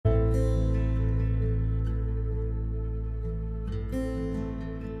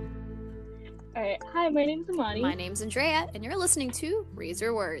Hi, my name's Amani. My name's Andrea, and you're listening to Raise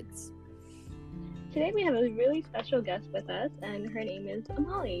Your Words. Today we have a really special guest with us, and her name is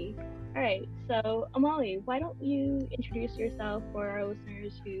Amani. All right, so Amani, why don't you introduce yourself for our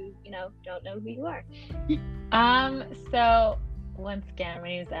listeners who, don't know who you are? So once again, my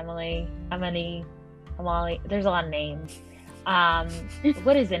name is Emily, Amani, Amali. There's a lot of names.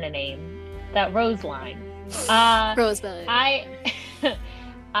 What is in a name? That rose line. Rosebud. I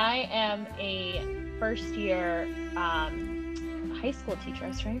am a first year high school teacher. I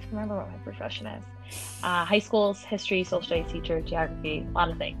was trying to remember what my profession is. High school's history, social studies teacher, geography, a lot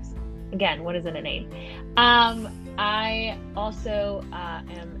of things. Again, what is in a name? I also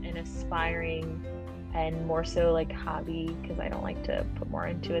am an aspiring and more so like hobby, because I don't like to put more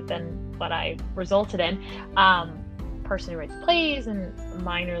into it than what I resulted in. Person who writes plays and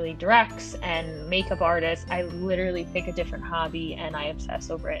minorly directs and makeup artist. I literally pick a different hobby and I obsess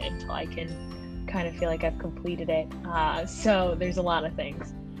over it until I can kind of feel like I've completed it. So there's a lot of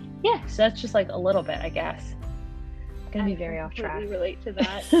things. Yeah, so that's just like a little bit, I guess. I'm gonna be very off track. I relate to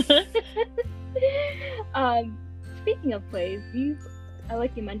that. Speaking of plays,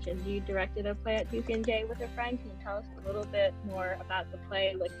 like you mentioned, you directed a play at Duke and J with a friend. Can you tell us a little bit more about the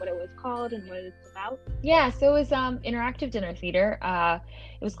play, like what it was called and what it's about? Yeah, so it was interactive dinner theater.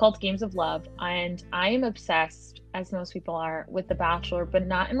 It was called Games of Love, and I am obsessed, as most people are, with The Bachelor, but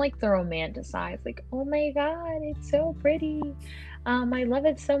not in like the romanticized, like, oh my god, it's so pretty. I love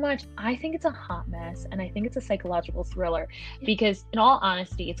it so much. I think it's a hot mess, and I think it's a psychological thriller, because in all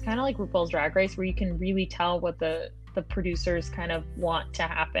honesty, it's kind of like RuPaul's Drag Race, where you can really tell what the producers kind of want to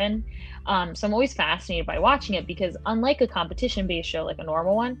happen. So I'm always fascinated by watching it, because unlike a competition-based show like a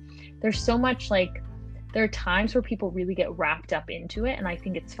normal one, there's so much like, there are times where people really get wrapped up into it, and I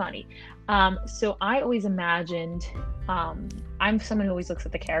think it's funny. So I always imagined, I'm someone who always looks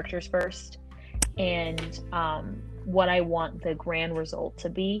at the characters first, and what I want the grand result to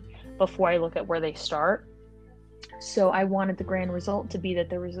be before I look at where they start. So I wanted the grand result to be that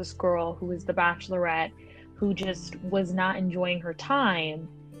there was this girl who was the Bachelorette who just was not enjoying her time,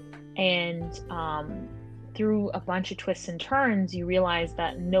 and through a bunch of twists and turns, you realize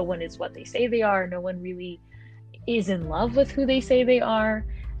that no one is what they say they are. No one really is in love with who they say they are.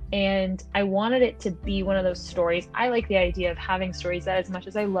 And I wanted it to be one of those stories. I like the idea of having stories that, as much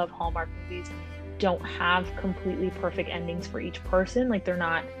as I love Hallmark movies, don't have completely perfect endings for each person. Like, they're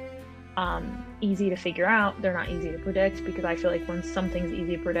not easy to figure out. They're not easy to predict, because I feel like when something's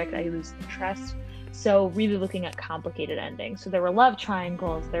easy to predict, I lose interest. So really looking at complicated endings. So there were love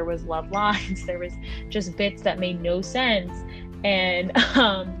triangles, there was love lines, there was just bits that made no sense. And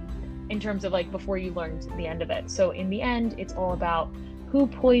in terms of like before you learned the end of it. So in the end, it's all about who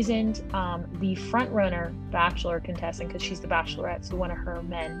poisoned the front runner Bachelor contestant, because she's the Bachelorette, so one of her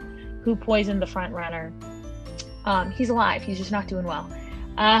men, who poisoned the front runner. He's alive, he's just not doing well.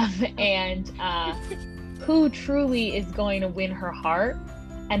 And who truly is going to win her heart,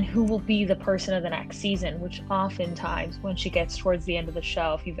 and who will be the person of the next season, which oftentimes when she gets towards the end of the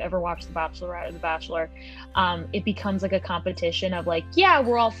show, if you've ever watched The Bachelorette or The Bachelor, it becomes like a competition of like, yeah,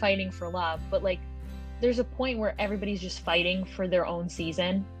 we're all fighting for love, but like there's a point where everybody's just fighting for their own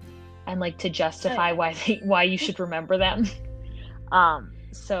season and like to justify why you should remember them.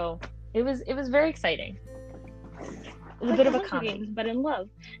 So it was very exciting. It was a bit of a comedy, but in love.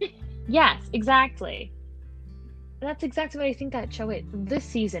 Yes, exactly. That's exactly what I think that show is. This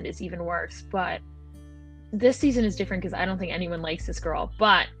season is even worse, but this season is different because I don't think anyone likes this girl.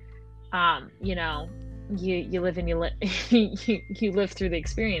 But you live and you you live through the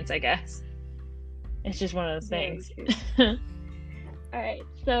experience, I guess. It's just one of those things. All right.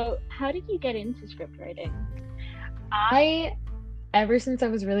 So, how did you get into script writing? Ever since I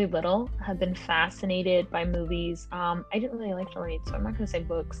was really little, have been fascinated by movies. I didn't really like to read, so I'm not going to say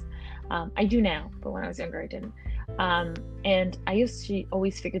books. I do now, but when I was younger, I didn't. And I used to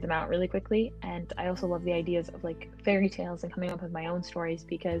always figure them out really quickly. And I also love the ideas of like fairy tales and coming up with my own stories,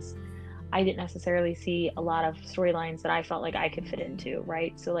 because I didn't necessarily see a lot of storylines that I felt like I could fit into,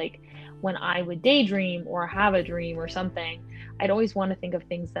 right? So like when I would daydream or have a dream or something, I'd always want to think of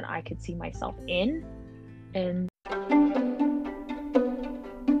things that I could see myself in. And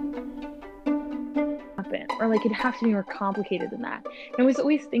or like it'd have to be more complicated than that. And I was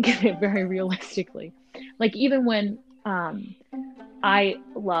always thinking of it very realistically. Like even when I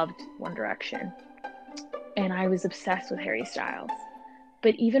loved One Direction and I was obsessed with Harry Styles,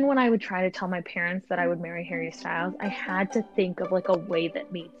 but even when I would try to tell my parents that I would marry Harry Styles, I had to think of like a way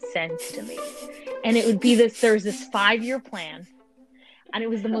that made sense to me. And it would be there was this 5-year plan. And it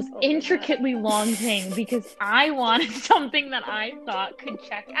was the most Oh my intricately long thing because I wanted something that I thought could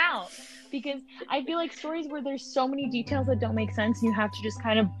check out. Because I feel like stories where there's so many details that don't make sense and you have to just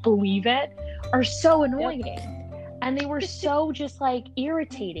kind of believe it are so annoying. And they were so just like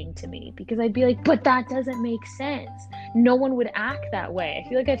irritating to me because I'd be like, but that doesn't make sense. No one would act that way. I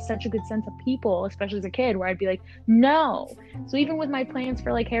feel like I have such a good sense of people, especially as a kid, where I'd be like, no. So even with my plans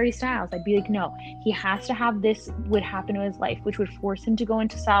for like Harry Styles, I'd be like, no, he has to have this would happen to his life, which would force him to go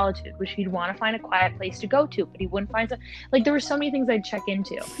into solitude, which he'd want to find a quiet place to go to, but he wouldn't find like there were so many things I'd check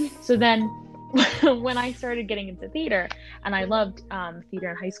into. So then when I started getting into theater, and I loved theater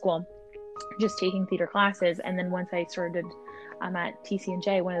in high school, just taking theater classes, and then once I started at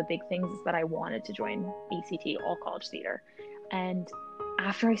TC&J, one of the big things is that I wanted to join ACT, all college theater. And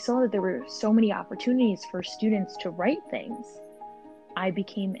after I saw that there were so many opportunities for students to write things, I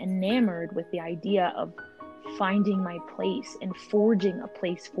became enamored with the idea of finding my place and forging a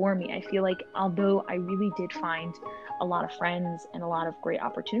place for me. I feel like although I really did find a lot of friends and a lot of great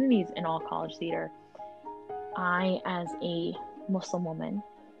opportunities in all college theater, I, as a Muslim woman,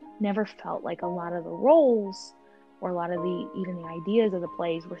 never felt like a lot of the roles or a lot of even the ideas of the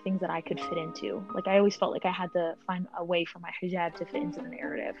plays were things that I could fit into. Like I always felt like I had to find a way for my hijab to fit into the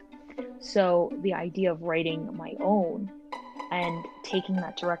narrative. So the idea of writing my own and taking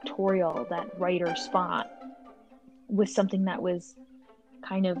that directorial, that writer spot, was something that was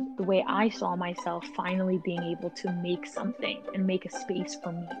kind of the way I saw myself finally being able to make something and make a space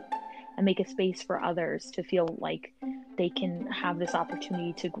for me and make a space for others to feel like they can have this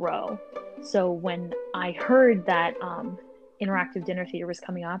opportunity to grow. So when I heard that interactive dinner theater was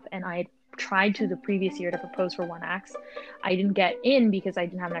coming up, and I had tried to the previous year to propose for one acts, I didn't get in because I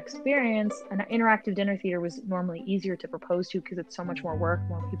didn't have an experience. And interactive dinner theater was normally easier to propose to because it's so much more work.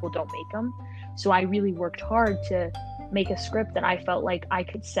 More people don't make them. So I really worked hard to make a script that I felt like I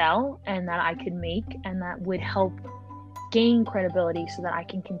could sell and that I could make and that would help gain credibility so that I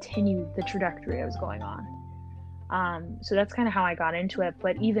can continue the trajectory I was going on. So that's kind of how I got into it.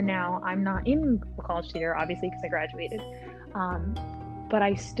 But even now, I'm not in college theater, obviously, because I graduated. But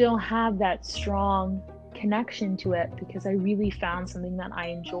I still have that strong connection to it because I really found something that I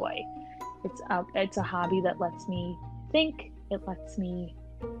enjoy. It's a hobby that lets me think. It lets me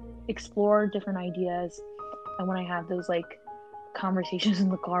explore different ideas. And when I have those like conversations in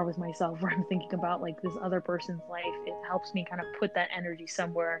the car with myself where I'm thinking about like this other person's life, it helps me kind of put that energy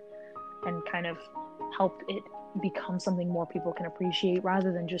somewhere and kind of help it become something more people can appreciate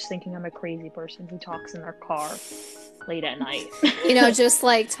rather than just thinking I'm a crazy person who talks in their car late at night. Just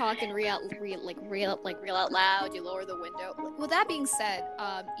like talking real out loud. You lower the window. With that being said,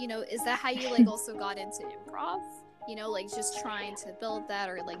 is that how you like also got into improv? Like just trying to build that,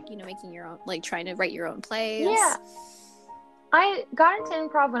 or like making your own, like trying to write your own plays. Yeah, I got into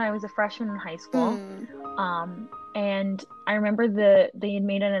improv when I was a freshman in high school. And I remember they had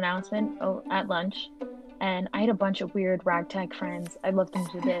made an announcement at lunch, and I had a bunch of weird ragtag friends. I loved them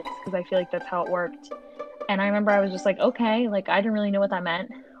to bits because I feel like that's how it worked. And I remember I was just like, okay, like I didn't really know what that meant.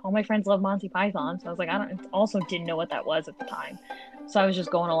 All my friends love Monty Python, so I was like, also didn't know what that was at the time. So I was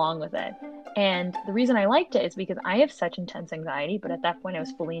just going along with it. And the reason I liked it is because I have such intense anxiety, but at that point I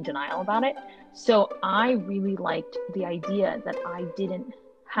was fully in denial about it. So I really liked the idea that I didn't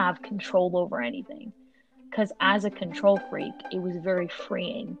have control over anything. Because as a control freak, it was very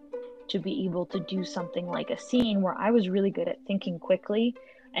freeing to be able to do something like a scene where I was really good at thinking quickly,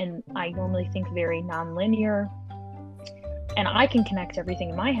 and I normally think very non-linear, and I can connect everything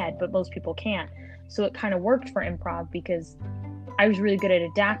in my head, but most people can't. So it kind of worked for improv because I was really good at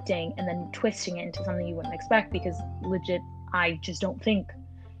adapting and then twisting it into something you wouldn't expect, because legit, I just don't think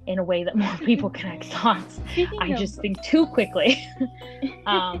in a way that more people connect thoughts. I just think too quickly.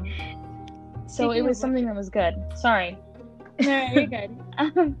 So it was something that was good. Sorry. No, you're good.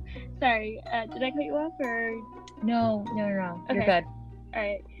 Sorry. Did I cut you off or? No. Okay. You're good. All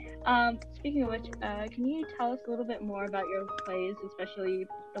right. Speaking of which, can you tell us a little bit more about your plays, especially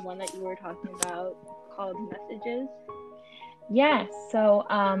the one that you were talking about called Messages? Yes. So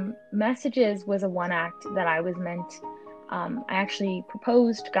Messages was a one act that I was meant. I actually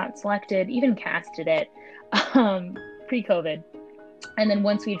proposed, got selected, even casted it pre-COVID. And then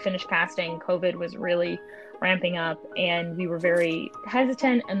once we'd finished casting, COVID was really ramping up and we were very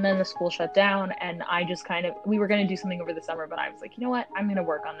hesitant, and then the school shut down, and I just we were going to do something over the summer, but I was like, you know what, I'm going to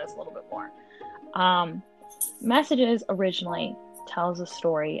work on this a little bit more. Messages originally tells a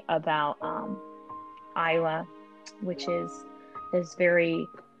story about Isla, which is this very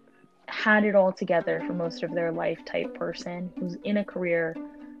had it all together for most of their life type person who's in a career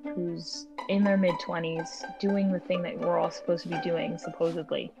who's in their mid-20s doing the thing that we're all supposed to be doing,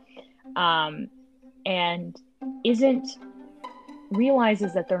 supposedly, and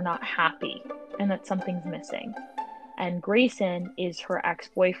realizes that they're not happy and that something's missing. And Grayson is her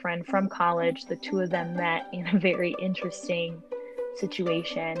ex-boyfriend from college. The two of them met in a very interesting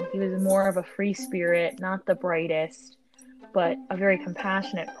situation. He was more of a free spirit, not the brightest, but a very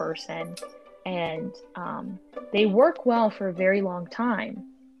compassionate person. And they work well for a very long time.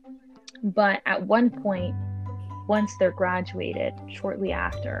 But at one point, once they're graduated, shortly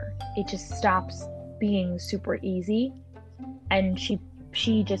after, it just stops being super easy. And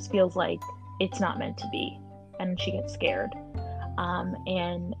she just feels like it's not meant to be. And she gets scared.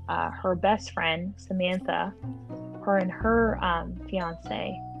 And her best friend, Samantha, her and her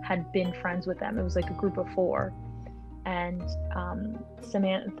fiance had been friends with them. It was like a group of 4. And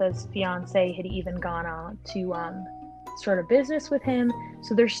Samantha's fiance had even gone on to start a business with him.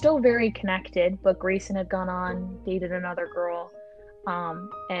 So they're still very connected, but Grayson had gone on, dated another girl,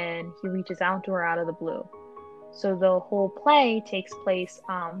 and he reaches out to her out of the blue. So the whole play takes place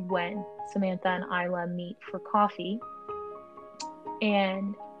when Samantha and Isla meet for coffee,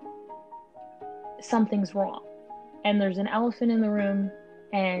 and something's wrong. And there's an elephant in the room,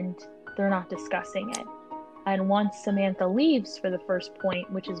 and they're not discussing it. And once Samantha leaves for the first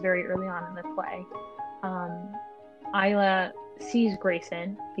point, which is very early on in the play, Isla sees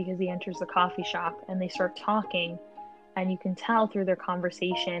Grayson because he enters the coffee shop, and they start talking. And you can tell through their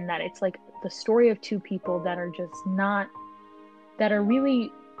conversation that it's like the story of two people that are just not, that are really,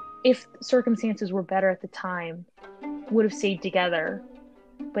 if circumstances were better at the time, would have stayed together.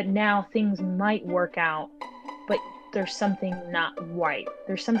 But now things might work out, but there's something not right.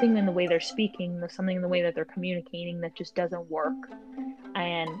 There's something in the way they're speaking, there's something in the way that they're communicating that just doesn't work.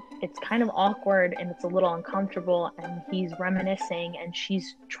 And it's kind of awkward, and it's a little uncomfortable, and he's reminiscing, and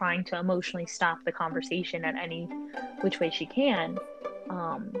she's trying to emotionally stop the conversation at any which way she can.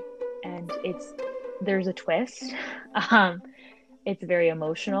 And there's a twist. It's very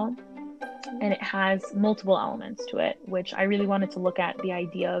emotional, and it has multiple elements to it, which I really wanted to look at the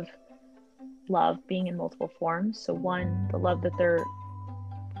idea of love being in multiple forms. So one, the love that they're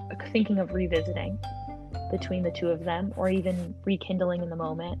thinking of revisiting between the two of them, or even rekindling in the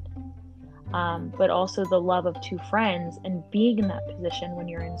moment, but also the love of two friends, and being in that position when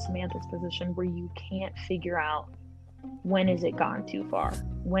you're in Samantha's position where you can't figure out, when is it gone too far?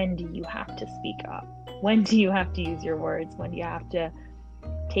 When do you have to speak up? When do you have to use your words? When do you have to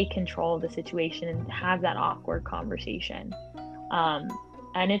take control of the situation and have that awkward conversation?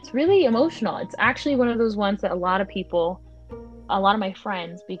 And it's really emotional. It's actually one of those ones that a lot of my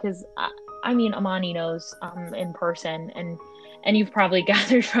friends, because I mean, Amani knows in person, and you've probably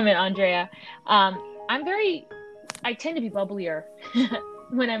gathered from it, Andrea. I tend to be bubblier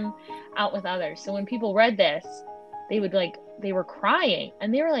when I'm out with others. So when people read this, they were crying,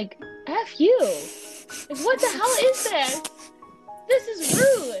 and they were like, F you. Like, what the hell is this? This is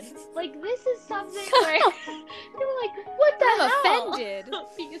rude. Like, this is something where they were like, what the hell? I'm offended.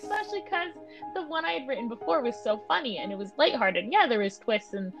 Especially because the one I had written before was so funny, and it was lighthearted. Yeah, there was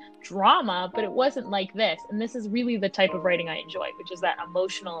twists and drama, but it wasn't like this. And this is really the type of writing I enjoy, which is that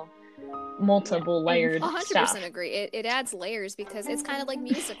emotional, multiple layered 100% stuff. agree. It adds layers, because it's kind of like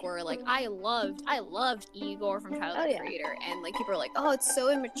music, where like I loved Igor from Tyler the Creator, and like people are like, oh, it's so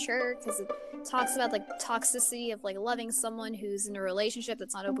immature because it talks about like toxicity of like loving someone who's in a relationship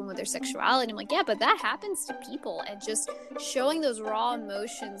that's not open with their sexuality. And I'm like, yeah, but that happens to people, and just showing those raw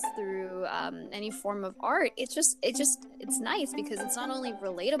emotions through any form of art, it's nice, because it's not only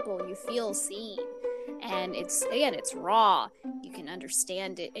relatable, you feel seen. And it's raw. You can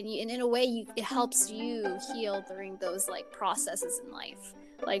understand it, and in a way, it helps you heal during those like processes in life.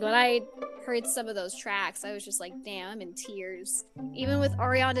 Like when I heard some of those tracks, I was just like, damn, I'm in tears. Even with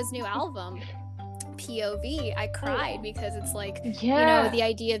Ariana's new album, POV, I cried, because it's like, you know, the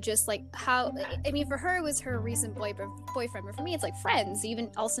idea of just like how, I mean, for her it was her recent boyfriend, but for me it's like friends. Even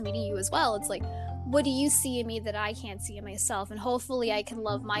also meeting you as well, it's like, what do you see in me that I can't see in myself? And hopefully I can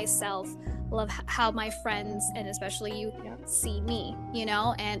love myself, love how my friends, and especially you, see me, you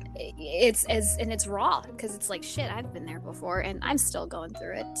know. And it's raw, because it's like, shit, I've been there before, and I'm still going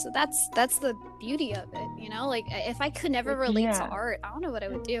through it. So that's the beauty of it, you know. Like, if I could never relate to art, I don't know what I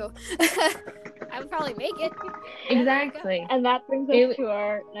would do. I would probably make it. Exactly. And that brings us to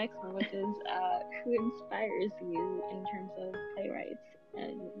our next one, which is who inspires you in terms of playwrights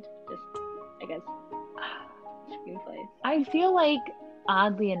and just, I guess, screenplays. I feel like,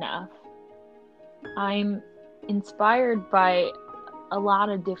 oddly enough, I'm inspired by a lot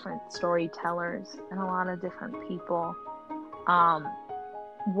of different storytellers and a lot of different people.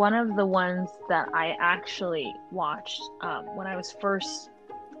 one of the ones that I actually watched when I was first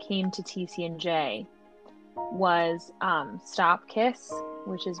came to TCNJ was Stop Kiss,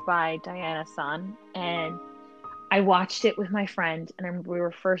 which is by Diana Sun, and I watched it with my friend, and I remember we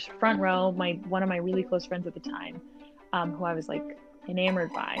were first front row. One of my really close friends at the time, who I was like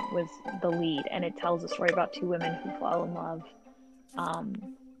enamored by, was the lead, and it tells a story about two women who fall in love.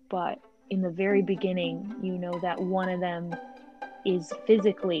 But in the very beginning, you know that one of them is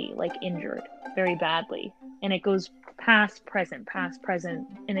physically like injured very badly, and it goes past present,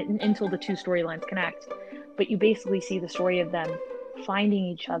 and until the two storylines connect. But you basically see the story of them finding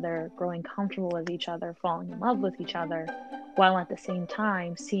each other, growing comfortable with each other, falling in love with each other, while at the same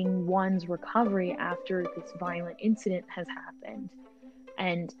time seeing one's recovery after this violent incident has happened,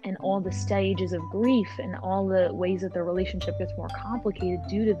 and all the stages of grief and all the ways that their relationship gets more complicated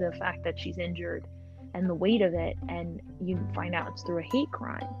due to the fact that she's injured and the weight of it, and you find out it's through a hate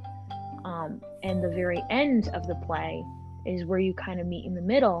crime. And the very end of the play is where you kind of meet in the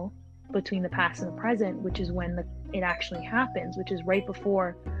middle between the past and the present, which is when it actually happens, which is right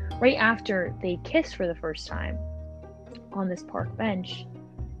after they kiss for the first time on this park bench,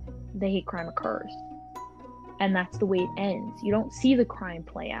 the hate crime occurs. And that's the way it ends. You don't see the crime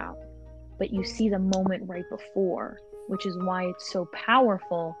play out, but you see the moment right before, which is why it's so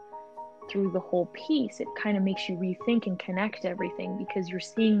powerful through the whole piece. It kind of makes you rethink and connect everything, because you're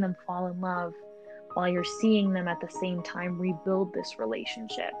seeing them fall in love while you're seeing them at the same time rebuild this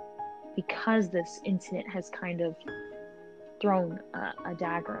relationship, because this incident has kind of thrown a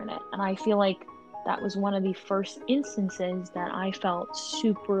dagger in it. And I feel like that was one of the first instances that I felt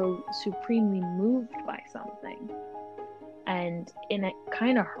supremely moved by something. And it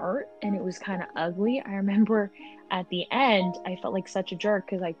kind of hurt, and it was kind of ugly. I remember at the end, I felt like such a jerk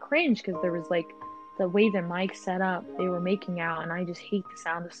because I cringed, because there was like the way the mic set up, they were making out, and I just hate the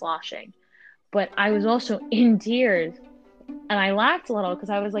sound of sloshing. But I was also in tears, and I laughed a little because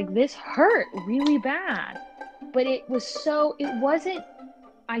I was like, this hurt really bad. But I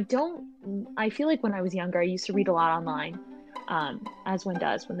feel like when I was younger, I used to read a lot online, as one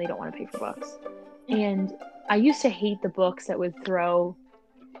does when they don't want to pay for books. And I used to hate the books that would throw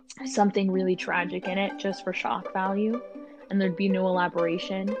something really tragic in it just for shock value, and there'd be no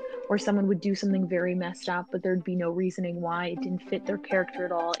elaboration, or someone would do something very messed up, but there'd be no reasoning why. It didn't fit their character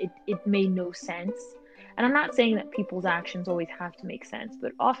at all. It made no sense. And I'm not saying that people's actions always have to make sense,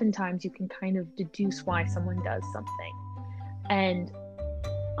 but oftentimes you can kind of deduce why someone does something. And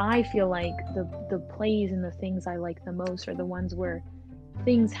I feel like the plays and the things I like the most are the ones where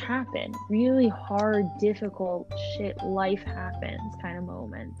things happen, really hard, difficult shit, life happens kind of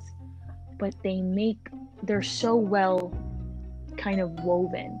moments, but they're so well kind of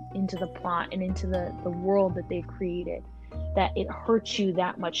woven into the plot and into the world that they've created, that it hurts you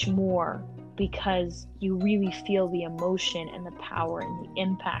that much more, because you really feel the emotion and the power and the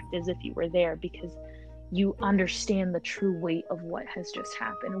impact as if you were there, because you understand the true weight of what has just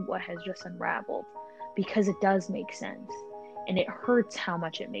happened and what has just unraveled, because it does make sense. And it hurts how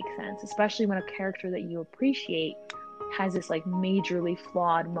much it makes sense, especially when a character that you appreciate has this like majorly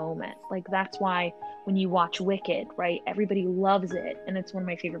flawed moment. Like, that's why when you watch Wicked, right, everybody loves it, and it's one of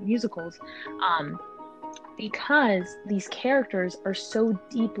my favorite musicals, because these characters are so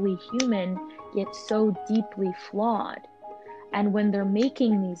deeply human yet so deeply flawed. And when they're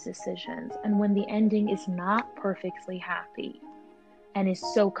making these decisions, and when the ending is not perfectly happy and is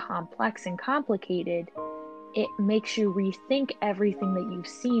so complex and complicated, it makes you rethink everything that you've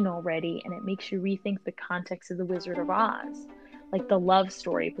seen already, and it makes you rethink the context of The Wizard of Oz. Like the love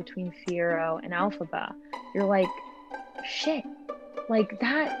story between Fiyero and Elphaba. You're like, shit, like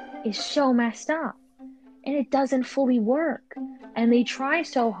that is so messed up. And it doesn't fully work. And they try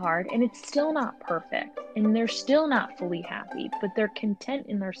so hard, and it's still not perfect. And they're still not fully happy, but they're content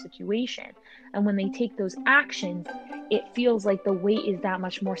in their situation. And when they take those actions, it feels like the weight is that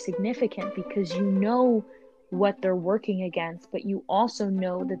much more significant, because you know what they're working against, but you also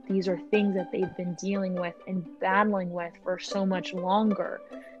know that these are things that they've been dealing with and battling with for so much longer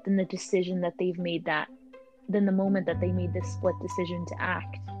than the decision that they've made, than the moment that they made this split decision to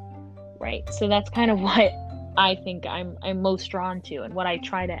act. Right. So that's kind of what I think I'm most drawn to, and what I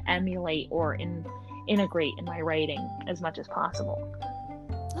try to emulate or integrate in my writing as much as possible.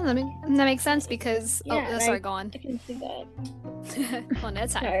 Oh, that makes sense, because sorry, go on. I can see that. One at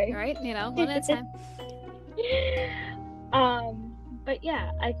a time, Sorry. right? One at a time. But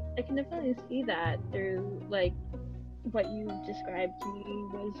yeah, I can definitely see that through like what you described to me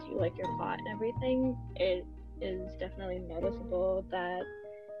was like your plot and everything. It is definitely noticeable that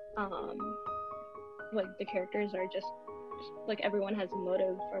like the characters are just like everyone has a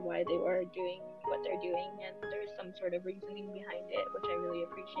motive for why they are doing what they're doing, and there's some sort of reasoning behind it, which I really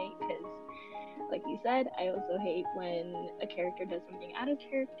appreciate because, like you said, I also hate when a character does something out of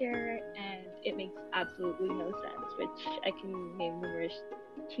character and it makes absolutely no sense, which I can name numerous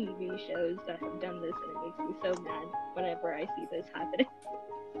TV shows that have done this, and it makes me so mad whenever I see this happening.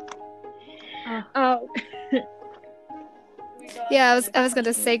 Yeah, I was gonna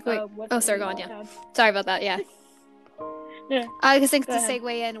segue. Oh, sorry, go on. Yeah, sorry about that. Yeah. Yeah. I just think Go to ahead.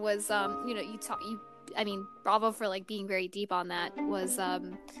 segue in was you know, I mean, bravo for like being very deep on that. Was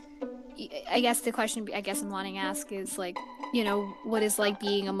I guess the question I'm wanting to ask is like, you know, what is like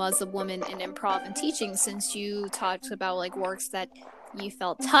being a Muslim woman in improv and teaching, since you talked about like works that you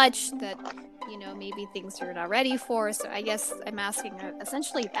felt touched, that, you know, maybe things you're not ready for. So I guess I'm asking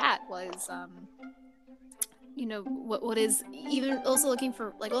essentially that was you know, what is even also looking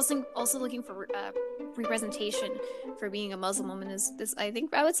for like also looking for representation for being a Muslim woman is this, I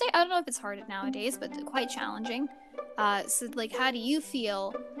think I would say, I don't know if it's hard nowadays, but quite challenging. So like, how do you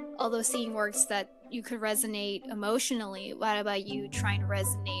feel, although seeing works that you could resonate emotionally, what about you trying to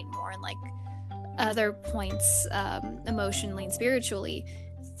resonate more in like other points, emotionally and spiritually,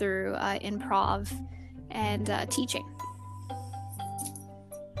 through improv and teaching?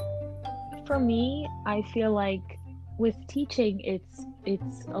 For me, I feel like with teaching,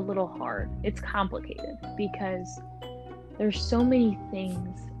 it's a little hard. It's complicated because there's so many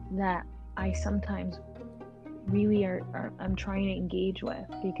things that I sometimes really I'm trying to engage with,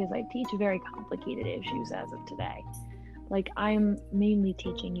 because I teach very complicated issues as of today. Like, I'm mainly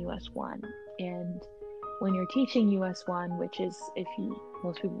teaching US 1, and when you're teaching US 1, which is,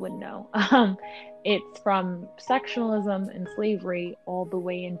 most people wouldn't know, it's from sectionalism and slavery all the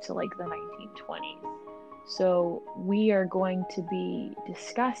way into like the 1920s. So we are going to be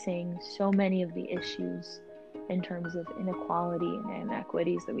discussing so many of the issues in terms of inequality and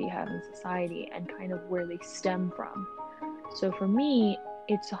inequities that we have in society and kind of where they stem from. So for me,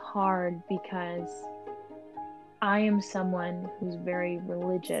 it's hard because I am someone who's very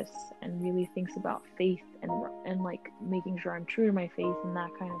religious and really thinks about faith and like making sure I'm true to my faith and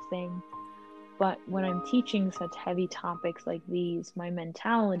that kind of thing. But when I'm teaching such heavy topics like these, my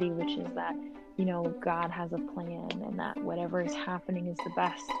mentality, which is that, you know, God has a plan and that whatever is happening is the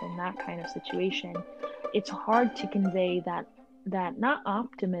best in that kind of situation, it's hard to convey that not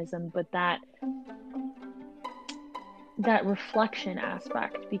optimism, but that reflection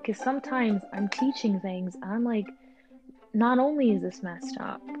aspect, because sometimes I'm teaching things and I'm like, not only is this messed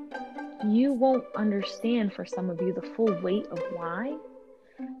up, you won't understand, for some of you, the full weight of why.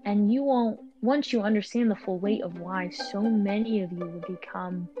 And you won't, once you understand the full weight of why, so many of you will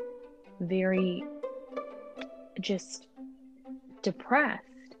become very just depressed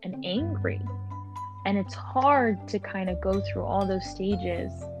and angry. And it's hard to kind of go through all those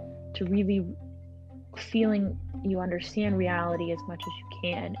stages to really feeling you understand reality as much as you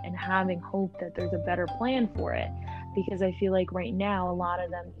can and having hope that there's a better plan for it. Because I feel like right now a lot of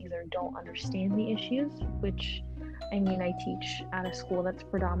them either don't understand the issues, which, I mean, I teach at a school that's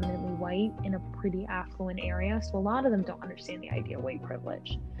predominantly white in a pretty affluent area, so a lot of them don't understand the idea of white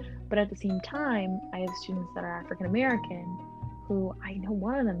privilege. But at the same time, I have students that are African American who I know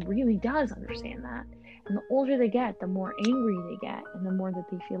one of them really does understand that. And the older they get, the more angry they get, and the more that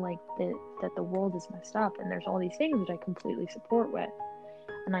they feel like that the world is messed up. And there's all these things which I completely support with.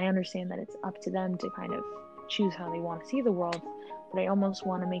 And I understand that it's up to them to kind of choose how they want to see the world. But I almost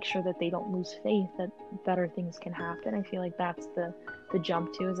want to make sure that they don't lose faith that better things can happen. I feel like that's the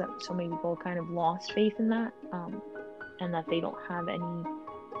jump to, is that so many people kind of lost faith in that, and that they don't have any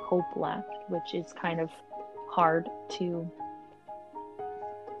hope left, which is kind of hard to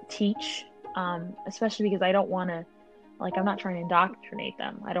teach, especially because I don't want to, like, I'm not trying to indoctrinate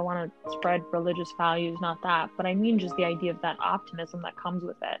them. I don't want to spread religious values, not that, but I mean just the idea of that optimism that comes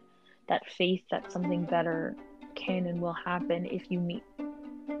with it, that faith that something better can and will happen if you meet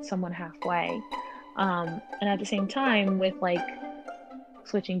someone halfway. And at the same time, with like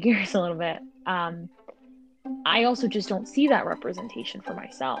switching gears a little bit, I also just don't see that representation for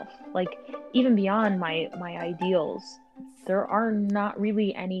myself. Like, even beyond my ideals, there are not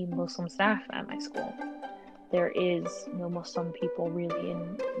really any Muslim staff at my school. There is no Muslim people really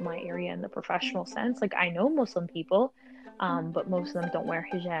in my area in the professional sense. Like, I know Muslim people, but most of them don't wear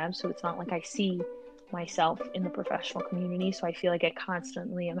hijab, so it's not like I see myself in the professional community. So I feel like I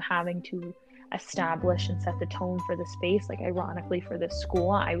constantly am having to establish and set the tone for the space. Like, ironically, for this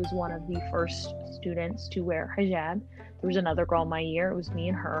school, I was one of the first students to wear hijab. There was another girl my year. It was me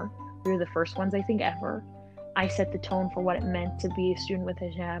and her. We were the first ones, I think, ever. I set the tone for what it meant to be a student with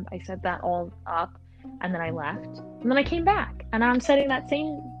hijab. I set that all up. and then I left, and then I came back, and I'm setting that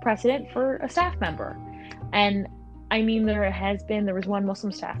same precedent for a staff member. And I mean, there was one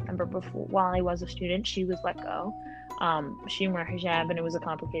Muslim staff member before, while I was a student, she was let go. She didn't wear hijab, and it was a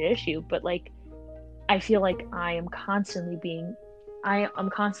complicated issue, but like, I feel like I'm constantly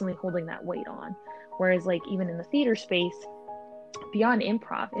holding that weight on. Whereas like, even in the theater space, beyond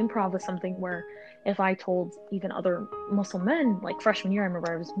improv was something where if I told even other Muslim men, like freshman year, I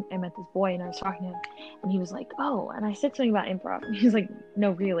remember I met this boy and I was talking to him, and he was like, oh, and I said something about improv, and he was like,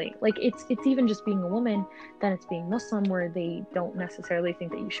 no, really, like it's even just being a woman, then it's being Muslim, where they don't necessarily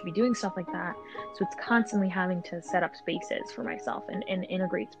think that you should be doing stuff like that. So it's constantly having to set up spaces for myself and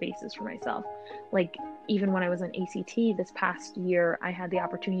integrate spaces for myself. Like, even when I was on ACT this past year, I had the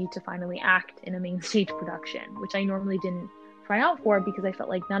opportunity to finally act in a main stage production, which I normally didn't try out for, because I felt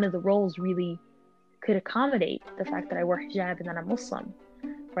like none of the roles really could accommodate the fact that I wear hijab and that I'm Muslim,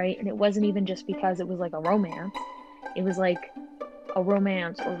 right? And it wasn't even just because it was like a romance. It was like a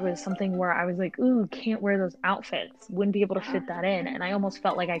romance, or it was something where I was like, ooh, can't wear those outfits, wouldn't be able to fit that in. And I almost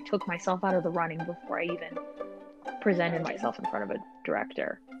felt like I took myself out of the running before I even presented myself in front of a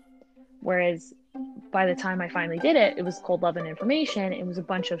director. Whereas by the time I finally did it, it was called Love and Information. It was a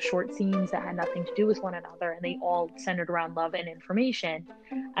bunch of short scenes that had nothing to do with one another, and they all centered around love and information.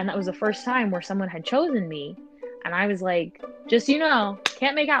 And that was the first time where someone had chosen me, and I was like, just,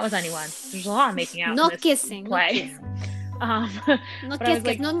 can't make out with anyone. There's a lot of making out. No in this kissing. play. No kiss. I was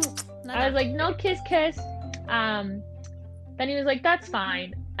like, no kiss. Then he was like, that's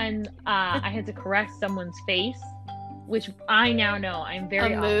fine. And I had to caress someone's face, which I now know I'm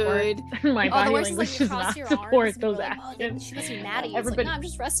very awkward. My body language does not support those actions. She must be mad at you. Like, no, I'm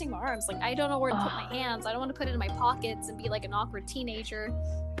just resting my arms. Like, I don't know where to put my hands. I don't want to put it in my pockets and be like an awkward teenager.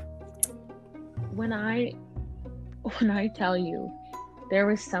 When I tell you, there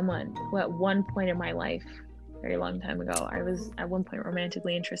was someone who at one point in my life, a very long time ago, I was at one point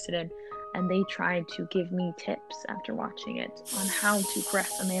romantically interested in, and they tried to give me tips after watching it on how to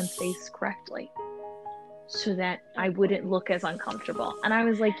caress a man's face correctly, so that I wouldn't look as uncomfortable. And I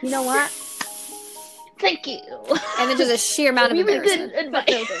was like, you know what? Thank you. And then just a sheer amount of embarrassment.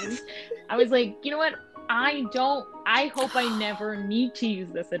 I was like, you know what? I hope I never need to use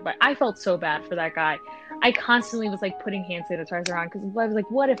this advice. I felt so bad for that guy. I constantly was like putting hand sanitizer on, because I was like,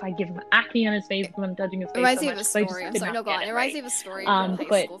 what if I give him acne on his face when I'm touching his face? It reminds me of a story. I'm sorry, no, go on. It reminds me of a story from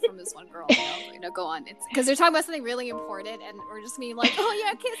high school from this one girl. Go on. It's because they're talking about something really important, and we're just being like, oh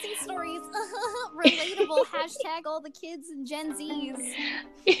yeah, kissing stories, relatable. Hashtag all the kids and Gen Zs.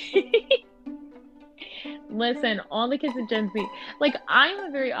 Listen, all the kids at Gen Z, like, I'm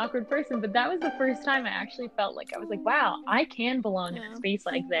a very awkward person, but that was the first time I actually felt like I was like, wow, I can belong in a space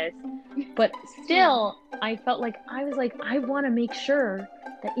like this. But still, I felt like I want to make sure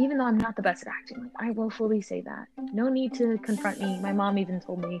that even though I'm not the best at acting, like, I will fully say that. No need to confront me. My mom even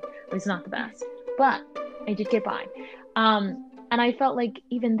told me I was not the best, but I did get by. And I felt like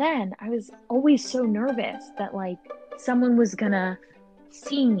even then, I was always so nervous that like someone was gonna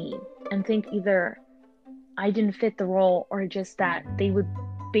see me and think either I didn't fit the role, or just that they would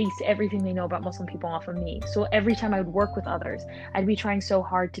base everything they know about Muslim people off of me. So every time I would work with others, I'd be trying so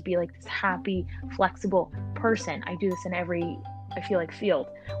hard to be like this happy, flexible person. I do this in every, I feel like, field,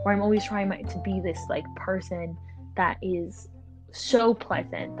 where I'm always trying to be this like person that is so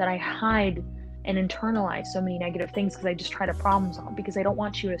pleasant that I hide and internalize so many negative things, because I just try to problem solve, because I don't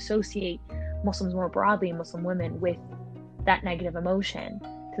want you to associate Muslims more broadly and Muslim women with that negative emotion,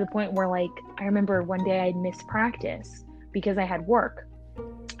 to the point where, like, I remember one day I'd missed practice because I had work,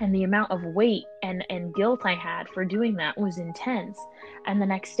 and the amount of weight and guilt I had for doing that was intense. And the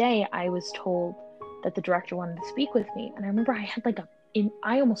next day I was told that the director wanted to speak with me, and I remember I had like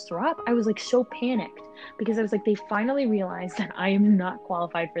I almost threw up. I was like so panicked, because I was like, they finally realized that I am not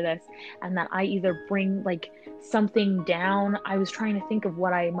qualified for this, and that I either bring like something down. I was trying to think of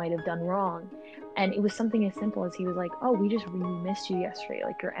what I might have done wrong, and it was something as simple as he was like, oh, we just really missed you yesterday,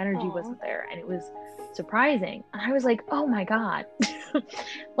 like your energy wasn't there. And it was surprising, and I was like, oh my god.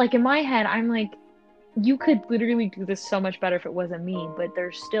 Like, in my head, I'm like, you could literally do this so much better if it wasn't me, but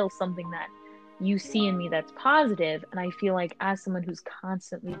there's still something that you see in me that's positive. And I feel like, as someone who's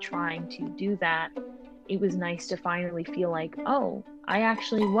constantly trying to do that, it was nice to finally feel like, oh, I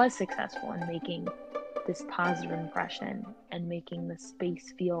actually was successful in making this positive impression and making the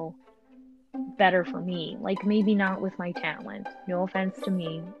space feel better for me. Like, maybe not with my talent, no offense to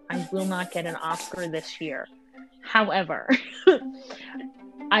me, I will not get an Oscar this year. However,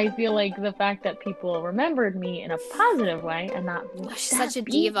 I feel like the fact that people remembered me in a positive way and not Oh, she's that such a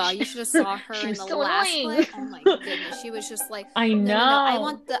beach. diva. You should have saw her She in was the so last annoying. play. Oh my goodness, she was just like, I know. no. I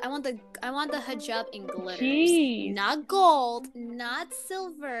want the hijab in glitters, Jeez. not gold, not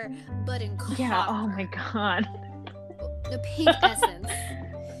silver, but in copper. Yeah. Oh my god. The pink essence.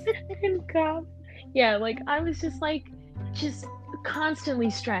 In copper. Yeah. Like I was just constantly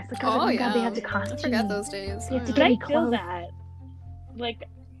stressed. Like I was like, oh my god, they had to costume. I forgot those days. They had to But get I me feel clothes. that. Like,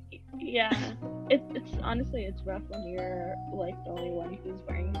 yeah, it's honestly it's rough when you're like the only one who's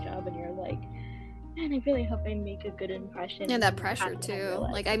wearing hijab and you're like, man, I really hope I make a good impression. And that and pressure have too.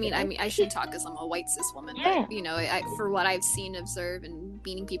 everyone Like, like, I mean, I shouldn't talk because I'm a white cis woman, Yeah. but you know, for what I've seen, observed, and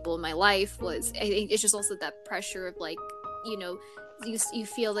meeting people in my life was, I think it's just also that pressure of like, you know, you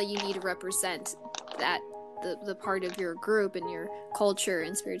feel that you need to represent that the part of your group and your culture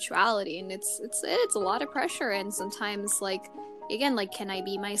and spirituality, and it's a lot of pressure, and sometimes like, again, like, can I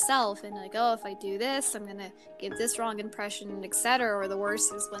be myself? And like, oh, if I do this, I'm gonna give this wrong impression, etc. Or the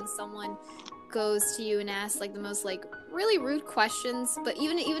worst is when someone goes to you and asks like the most like really rude questions, but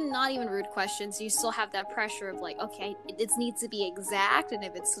even not even rude questions, you still have that pressure of like, okay, it needs to be exact, and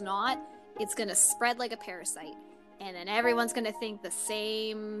if it's not, it's gonna spread like a parasite, and then everyone's gonna think the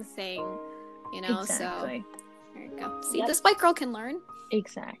same thing, you know. Exactly. So there you go. See, this white girl can learn.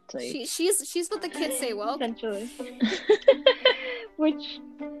 Exactly. She's what the kids say woke. Essentially. Which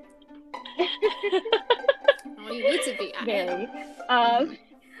Oh, you need to be. very.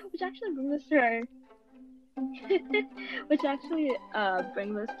 Which actually brings us to our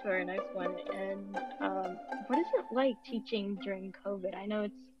brings us to our next one. And what is it like teaching during COVID? I know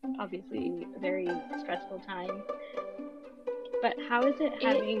it's obviously a very stressful time, but how is it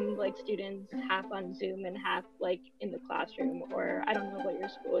having like students half on Zoom and half like in the classroom? Or I don't know what your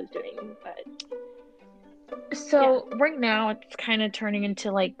school is doing, but so right now it's kind of turning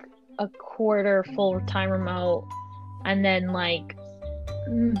into like a quarter full-time remote, and then like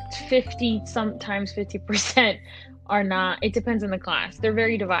 50, sometimes 50% are not. It depends on the class. They're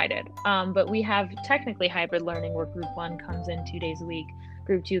very divided. But we have technically hybrid learning where group 1 comes in 2 days a week,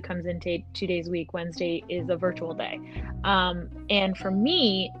 group 2 comes in 2 days a week. Wednesday is a virtual day. And for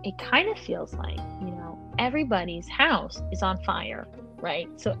me, it kind of feels like, you know, everybody's house is on fire, right?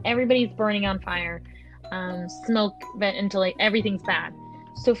 So everybody's burning on fire, smoke vent into like everything's bad.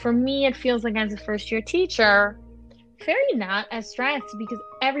 So for me, it feels like as a first-year teacher, very not as stressed because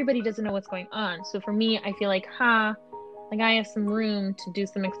everybody doesn't know what's going on. So for me, I feel like, like I have some room to do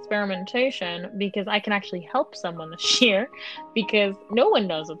some experimentation because I can actually help someone this year because no one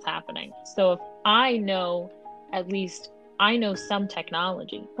knows what's happening. So if I know, at least I know some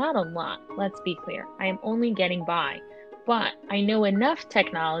technology, not a lot, let's be clear. I am only getting by, but I know enough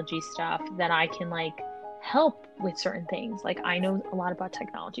technology stuff that I can like help with certain things. Like I know a lot about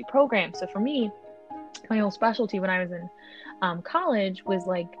technology programs. So for me, my whole specialty when I was in college was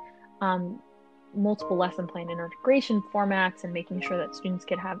like multiple lesson plan integration formats and making sure that students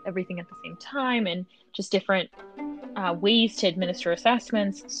could have everything at the same time and just different ways to administer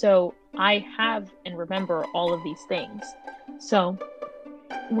assessments. So I have and remember all of these things. So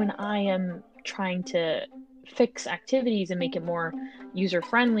when I am trying to fix activities and make it more user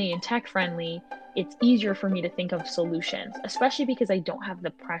friendly and tech friendly, it's easier for me to think of solutions, especially because I don't have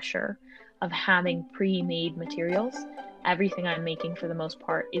the pressure of having pre-made materials. Everything I'm making for the most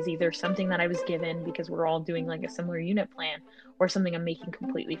part is either something that I was given because we're all doing like a similar unit plan or something I'm making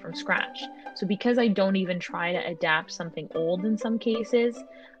completely from scratch. So because I don't even try to adapt something old in some cases,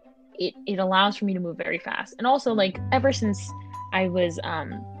 it allows for me to move very fast. And also like ever since I was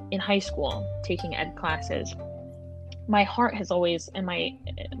in high school taking ed classes, my heart has always, and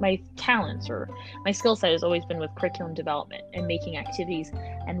my talents or my skill set has always been with curriculum development and making activities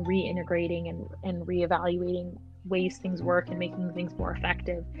and reintegrating and reevaluating ways things work and making things more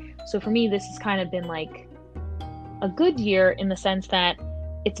effective. So for me, this has kind of been like a good year in the sense that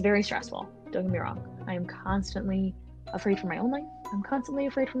it's very stressful. Don't get me wrong. I am constantly afraid for my own life. I'm constantly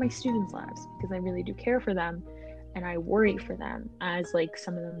afraid for my students' lives because I really do care for them and I worry for them as like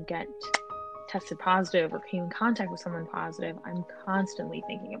some of them get tested positive or came in contact with someone positive. I'm constantly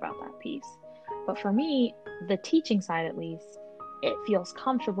thinking about that piece. But for me, the teaching side at least, it feels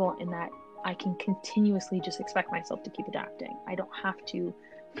comfortable in that I can continuously just expect myself to keep adapting. I don't have to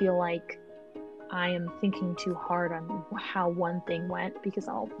feel like I am thinking too hard on how one thing went because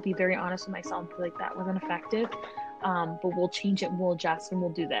I'll be very honest with myself and feel like that wasn't effective. But we'll change it, we'll adjust, and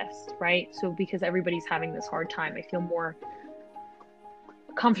we'll do this, right? So because everybody's having this hard time, I feel more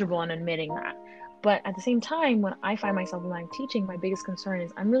comfortable in admitting that. But at the same time, when I find myself when I'm teaching, my biggest concern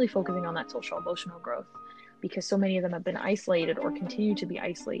is I'm really focusing on that social emotional growth. because so many of them have been isolated or continue to be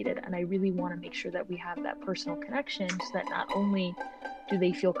isolated. And I really want to make sure that we have that personal connection, so that not only do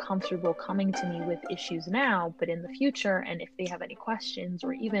they feel comfortable coming to me with issues now, but in the future, and if they have any questions,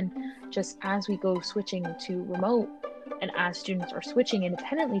 or even just as we go switching to remote, and as students are switching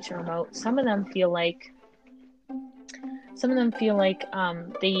independently to remote, some of them feel like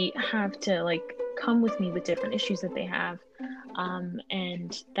they have to like come with me with different issues that they have,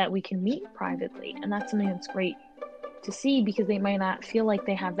 and that we can meet privately. And that's something that's great to see, because they might not feel like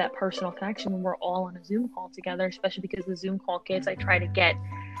they have that personal connection when we're all on a Zoom call together, especially because the Zoom call kids, I try to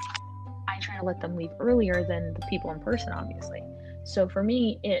let them leave earlier than the people in person, obviously. So for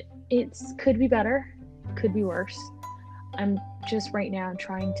me, it could be better, could be worse. I'm just right now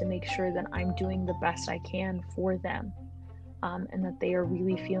trying to make sure that I'm doing the best I can for them, and that they are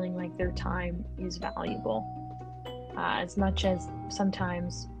really feeling like their time is valuable. As much as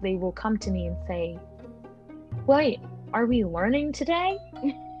sometimes they will come to me and say, "Wait, are we learning today?"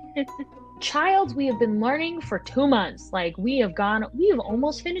 Child, we have been learning for 2 months. Like, we have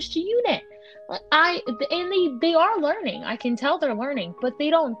almost finished a unit. They are learning. I can tell they're learning, but they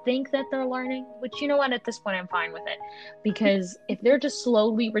don't think that they're learning, which, you know what, at this point I'm fine with it, because if they're just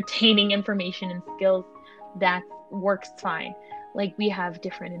slowly retaining information and skills, that works fine. Like, we have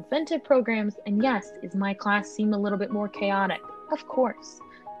different incentive programs, and yes, is my class seem a little bit more chaotic? Of course.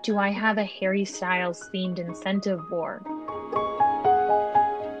 Do I have a Harry Styles themed incentive board?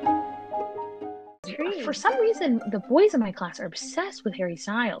 For some reason, the boys in my class are obsessed with Harry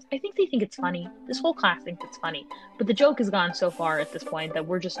Styles. I think they think it's funny. This whole class thinks it's funny. But the joke has gone so far at this point that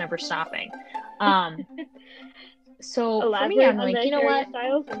we're just never stopping. So for me, I'm like, you know Harry what?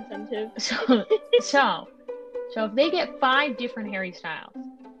 Styles incentive. So if they get 5 different Harry Styles,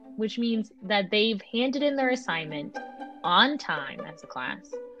 which means that they've handed in their assignment on time as a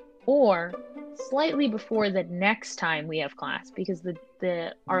class, or slightly before the next time we have class, because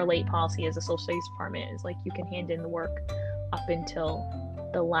our late policy as a social studies department is like, you can hand in the work up until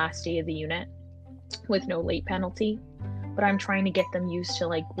the last day of the unit with no late penalty. But I'm trying to get them used to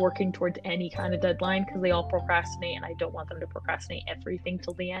like working towards any kind of deadline, because they all procrastinate, and I don't want them to procrastinate everything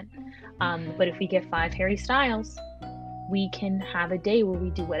till the end. But if we get 5 Harry Styles, we can have a day where we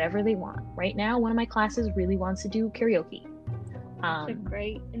do whatever they want. Right now, one of my classes really wants to do karaoke. It's a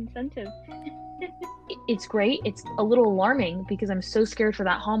great incentive. It's great. It's a little alarming, because I'm so scared for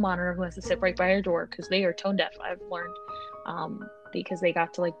that hall monitor who has to sit right by our door, because they are tone deaf, I've learned. Because they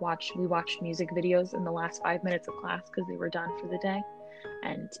got to like we watched music videos in the last 5 minutes of class, because they were done for the day,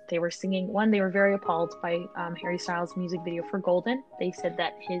 and they were singing. They were very appalled by Harry Styles' music video for Golden. They said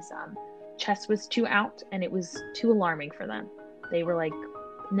that his chest was too out, and it was too alarming for them. They were like,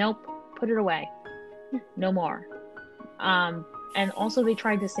 nope, put it away, no more. And also they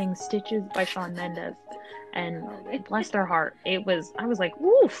tried to sing Stitches by Shawn Mendes, and bless their heart, I was like,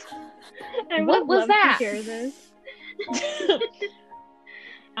 oof, what was that? To hear this.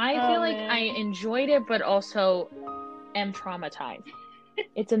 I feel like I enjoyed it, but also am traumatized.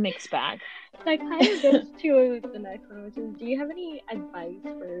 It's a mixed bag. That kind of goes to the next one, which is, do you have any advice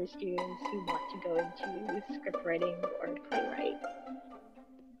for students who want to go into script writing or playwright?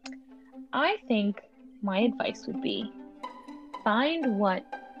 I think my advice would be, find what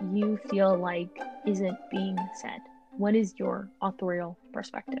you feel like isn't being said. What is your authorial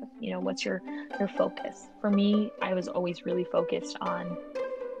perspective? What's your focus? For me, I was always really focused on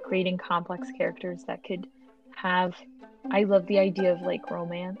creating complex characters that could have, I love the idea of like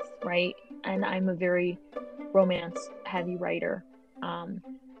romance, right? And I'm a very romance heavy writer.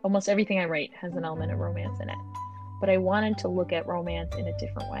 Almost everything I write has an element of romance in it. But I wanted to look at romance in a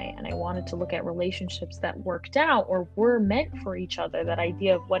different way, and I wanted to look at relationships that worked out or were meant for each other, that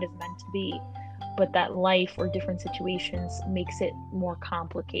idea of what is meant to be, but that life or different situations makes it more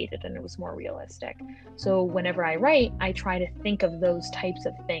complicated and it was more realistic. So whenever I write, I try to think of those types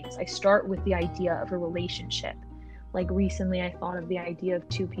of things. I start with the idea of a relationship. Like recently, I thought of the idea of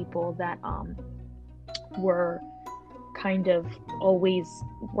 2 people that were kind of always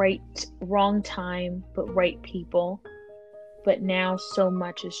wrong time, but right people. But now so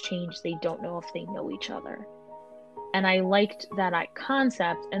much has changed, they don't know if they know each other. And I liked that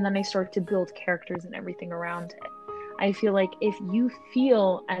concept, and then I started to build characters and everything around it. I feel like if you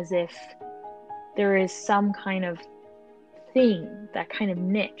feel as if there is some kind of thing, that kind of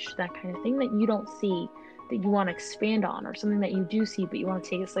niche, that kind of thing that you don't see, that you want to expand on, or something that you do see but you want to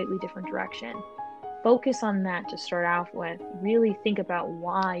take a slightly different direction, focus on that to start off with. Really think about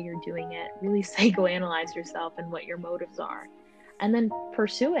why you're doing it. Really psychoanalyze yourself and what your motives are, and then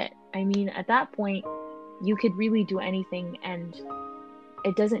pursue it. I mean, at that point, you could really do anything and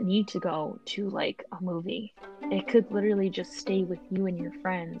it doesn't need to go to like a movie. It could literally just stay with you and your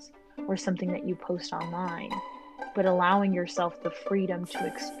friends, or something that you post online. But allowing yourself the freedom to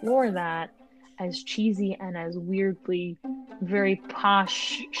explore that, as cheesy and as weirdly very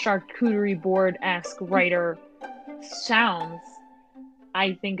posh charcuterie board-esque writer sounds,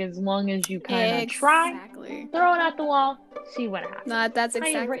 I think as long as you kind of try, throw it at the wall, see what happens. No, that's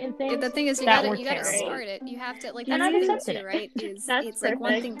exactly the thing is you gotta start it. You have to like that's the thing too, right? Is it's like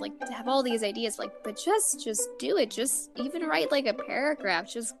one thing like to have all these ideas like, but just do it. Just even write like a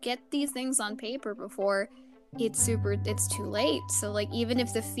paragraph. Just get these things on paper before it's too late. So like even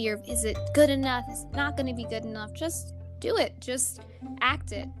if the fear of is it good enough, is it not gonna be good enough, just do it. Just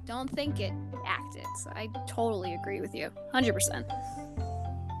act it. Don't think it, act it. So I totally agree with you. 100%.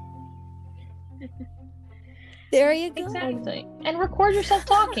 There you go. Exactly. And record yourself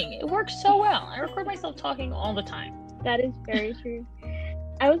talking. It works so well. I record myself talking all the time. That is very true.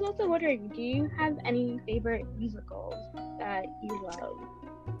 I was also wondering, do you have any favorite musicals that you love?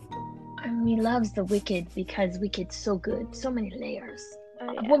 We loves The Wicked because Wicked's so good. So many layers.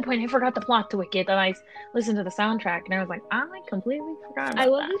 Yeah. At one point, I forgot the plot to Wicked, and I listened to the soundtrack, and I was like, I completely forgot about I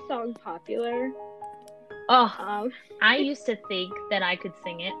love the song Popular. Oh, I used to think that I could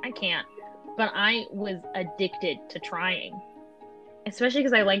sing it. I can't. But I was addicted to trying. Especially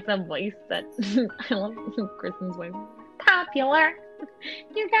because I like the voice that... I love Kristen's voice. Popular.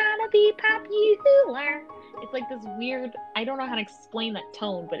 You're gonna be popular. It's like this weird... I don't know how to explain that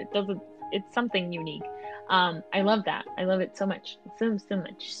tone, but it doesn't... It's something unique. I love that. I love it so much. So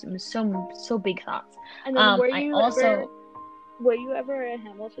much. So big thoughts. And then were you ever a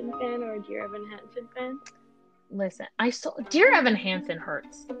Hamilton fan or a Dear Evan Hansen fan? Listen, Dear Evan Hansen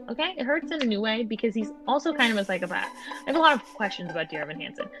hurts. Okay, it hurts in a new way because he's also kind of a psychopath. I have a lot of questions about Dear Evan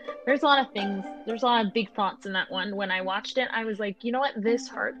Hansen. There's a lot of things. There's a lot of big thoughts in that one. When I watched it, I was like, you know what? This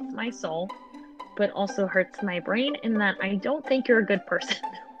hurts my soul, but also hurts my brain in that I don't think you're a good person.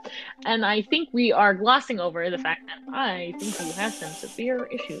 And I think we are glossing over the fact that I think you have some severe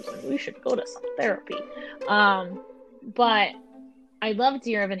issues and we should go to some therapy. But I love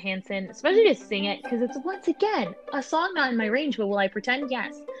Dear Evan Hansen, especially to sing it, because it's, once again, a song not in my range, but will I pretend?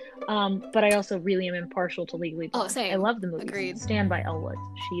 Yes. But I also really am impartial to Legally Blonde. Oh, same. I love the movie. Agreed. Stand by Elwood.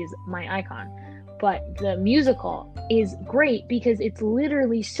 She is my icon. But the musical is great because it's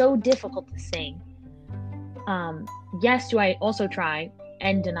literally so difficult to sing. Yes, do I also try?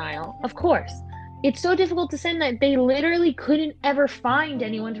 And Denial. Of course. It's so difficult to sing that they literally couldn't ever find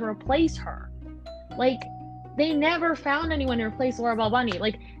anyone to replace her. Like, they never found anyone to replace Laura Bell Bundy.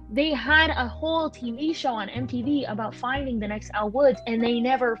 Like, they had a whole TV show on MTV about finding the next Elle Woods, and they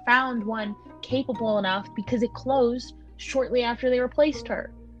never found one capable enough because it closed shortly after they replaced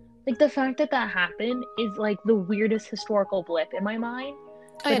her. Like, the fact that happened is, like, the weirdest historical blip in my mind.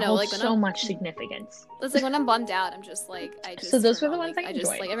 I know, like, so much significance. It's like when I'm bummed out, I'm just like, So those were the ones I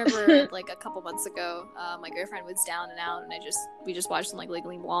enjoyed. I remember like a couple months ago, my girlfriend was down and out, and we just watched some like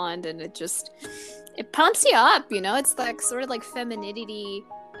Legally Blonde, and it pumps you up, you know. It's like sort of like femininity.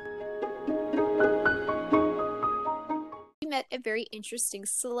 We met a very interesting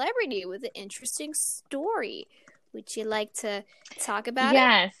celebrity with an interesting story. Would you like to talk about it?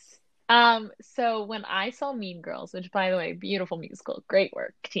 Yes. So when I saw Mean Girls, which, by the way, beautiful musical, great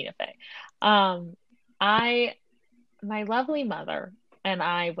work, Tina Fey. My lovely mother and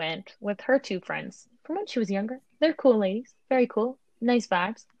I went with her two friends from when she was younger. They're cool ladies, very cool, nice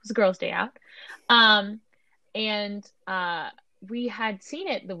vibes. It was a girls' day out. And we had seen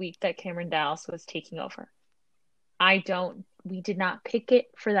it the week that Cameron Dallas was taking over. We did not pick it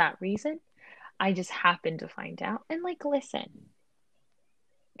for that reason. I just happened to find out. And like, listen,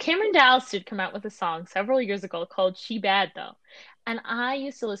 Cameron Dallas did come out with a song several years ago called She Bad Though. And I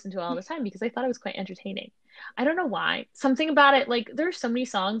used to listen to it all the time because I thought it was quite entertaining. I don't know why. Something about it, like, there are so many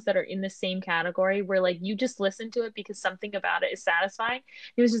songs that are in the same category where, like, you just listen to it because something about it is satisfying.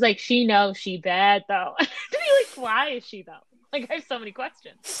 It was just like, she knows she bad though. To be like, why is she though? Like, I have so many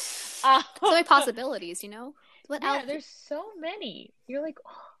questions. So many possibilities, you know? There's so many. You're like,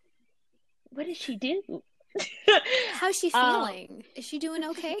 oh, what does she do? How's she feeling? Is she doing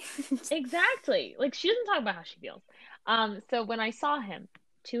okay? Exactly. Like, she doesn't talk about how she feels. So when I saw him,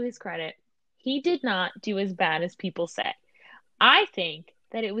 to his credit, he did not do as bad as people say. I think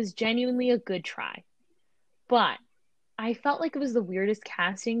that it was genuinely a good try. But I felt like it was the weirdest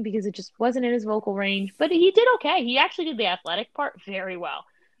casting because it just wasn't in his vocal range. But he did okay. He actually did the athletic part very well.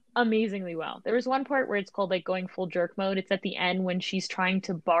 Amazingly well. There was one part where it's called, like, going full jerk mode. It's at the end when she's trying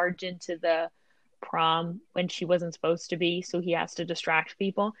to barge into the prom when she wasn't supposed to be, so he has to distract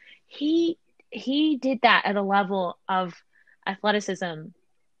people. He did that at a level of athleticism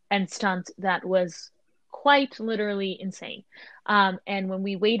and stunt that was quite literally insane. And when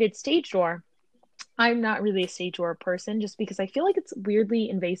we waited stage door, I'm not really a stage door person just because I feel like it's weirdly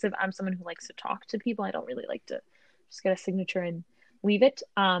invasive. I'm someone who likes to talk to people. I don't really like to just get a signature and leave it.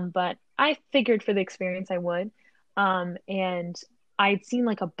 But I figured for the experience I would. And I'd seen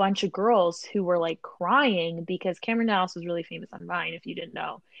like a bunch of girls who were like crying because Cameron Dallas was really famous on Vine, if you didn't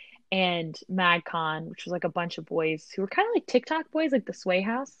know. And MagCon, which was like a bunch of boys who were kind of like TikTok boys, like the Sway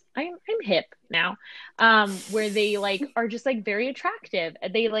House. I'm hip now, where they like are just like very attractive.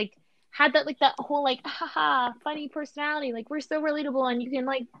 They like had that whole like haha funny personality, like we're so relatable and you can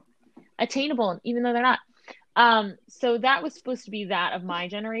like attainable even though they're not. So that was supposed to be that of my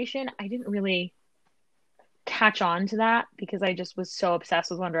generation. I didn't really catch on to that because I just was so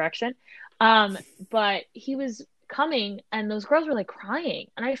obsessed with One Direction. But he was coming and those girls were like crying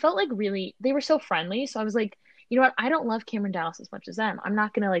and I felt like really they were so friendly, so I was like, you know what, I don't love Cameron Dallas as much as them. I'm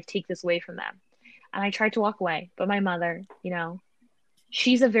not gonna like take this away from them. And I tried to walk away, but my mother, you know,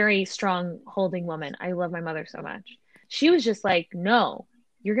 she's a very strong holding woman. I love my mother so much. She was just like, no,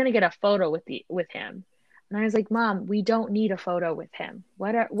 you're gonna get a photo with him. And I was like, Mom, we don't need a photo with him.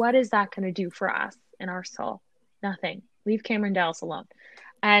 What is that gonna do for us in our soul? Nothing. Leave Cameron Dallas alone.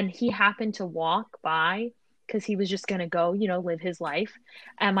 And he happened to walk by because he was just gonna go, you know, live his life.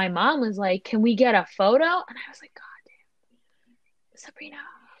 And my mom was like, can we get a photo? And I was like, God damn, Sabrina,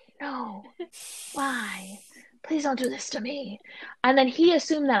 no, why? Please don't do this to me. And then he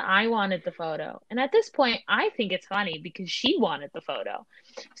assumed that I wanted the photo. And at this point, I think it's funny because she wanted the photo.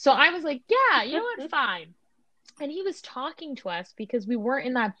 So I was like, yeah, you know what? Fine. And he was talking to us because we weren't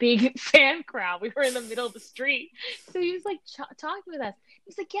in that big fan crowd. We were in the middle of the street. So he was like talking with us.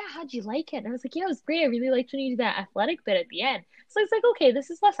 He's like, yeah, how'd you like it? And I was like, yeah, it was great. I really liked when you did that athletic bit at the end. So I was like, okay, this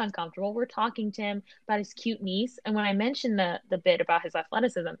is less uncomfortable. We're talking to him about his cute niece. And when I mentioned the bit about his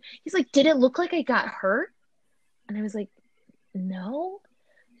athleticism, he's like, did it look like I got hurt? And I was like, no.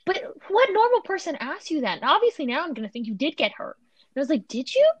 But what normal person asks you that? And obviously now I'm going to think you did get hurt. And I was like,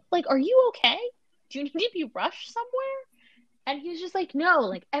 did you? Like, are you okay? Do you need to be rushed somewhere? And he was just like, no,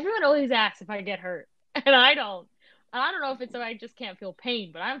 like everyone always asks if I get hurt. And I don't. And I don't know if it's so I just can't feel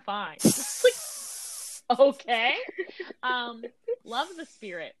pain, but I'm fine. Like, okay. Love the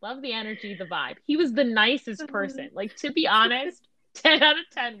spirit, love the energy, the vibe. He was the nicest person. Like, to be honest, 10 out of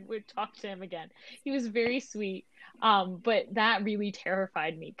 10 would talk to him again. He was very sweet. But that really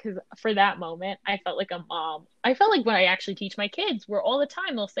terrified me because for that moment, I felt like a mom. I felt like when I actually teach my kids, where all the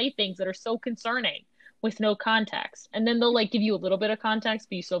time they'll say things that are so concerning with no context. And then they'll like give you a little bit of context,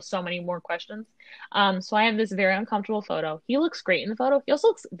 but you still have so many more questions. So I have this very uncomfortable photo. He looks great in the photo. He also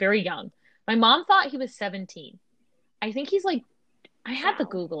looks very young. My mom thought he was 17. I think he's like, I had to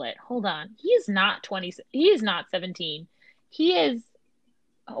Google it. Hold on. He is not 20. He is not 17. He is,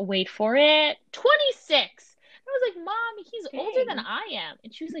 oh, wait for it, 26. I was like, Mom, he's older than I am.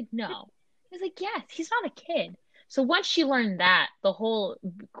 And she was like, no. I was like, yes, he's not a kid. So once she learned that, the whole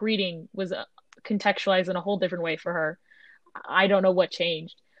greeting was contextualized in a whole different way for her. I don't know what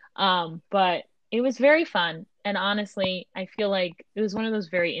changed. But it was very fun. And honestly, I feel like it was one of those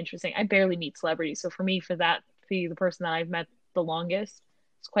very interesting. I barely meet celebrities. So for me, for that to be the person that I've met the longest,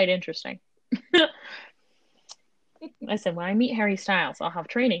 it's quite interesting. I said, when I meet Harry Styles, I'll have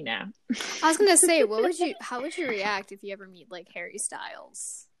training now. I was gonna say, how would you react if you ever meet like Harry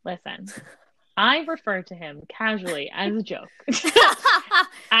Styles? Listen, I refer to him casually as a joke.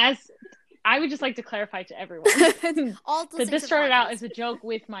 As I would just like to clarify to everyone. So this started out as a joke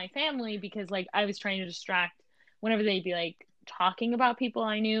with my family because like I was trying to distract whenever they'd be like talking about people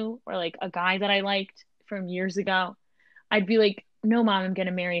I knew or like a guy that I liked from years ago. I'd be like, no, Mom, I'm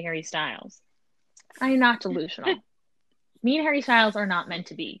gonna marry Harry Styles. I'm not delusional. Me and Harry Styles are not meant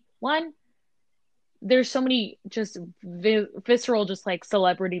to be. One, there's so many just visceral, just like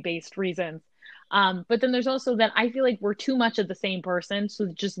celebrity-based reasons. But then there's also that I feel like we're too much of the same person, so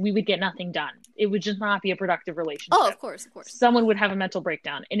just we would get nothing done. It would just not be a productive relationship. Oh, of course. Someone would have a mental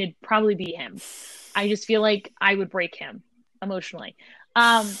breakdown, and it'd probably be him. I just feel like I would break him emotionally.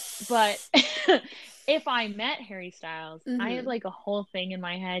 But if I met Harry Styles, I have like a whole thing in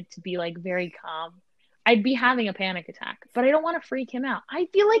my head to be like very calm. I'd be having a panic attack, but I don't want to freak him out. I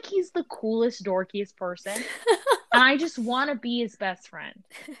feel like he's the coolest, dorkiest person, and I just want to be his best friend.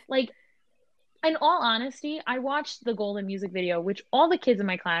 Like, in all honesty, I watched the Golden music video, which all the kids in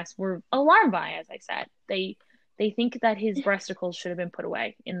my class were alarmed by, as I said. They think that his breasticles should have been put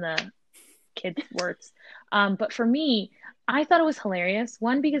away, in the kids' words. But for me, I thought it was hilarious.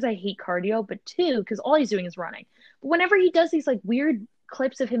 One, because I hate cardio, but two, because all he's doing is running. But whenever he does these like weird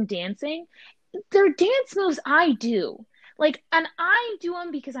clips of him dancing, they're dance moves I do. Like, and I do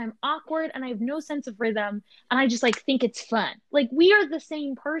them because I'm awkward and I have no sense of rhythm and I just like think it's fun. Like, we are the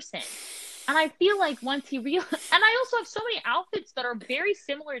same person. And I feel like once he realized, and I also have so many outfits that are very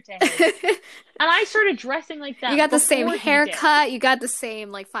similar to his. And I started dressing like that. You got the same before he did. haircut. You got the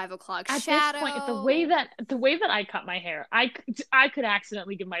same like 5 o'clock At shadow. this point, the way that I cut my hair, I could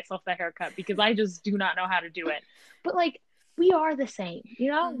accidentally give myself the haircut because I just do not know how to do it. But like, we are the same,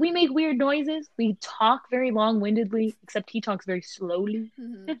 you know? We make weird noises. We talk very long-windedly, except he talks very slowly.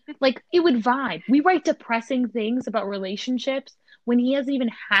 Like, it would vibe. We write depressing things about relationships when he hasn't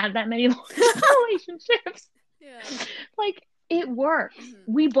even had that many relationships. Yeah. Like, it works.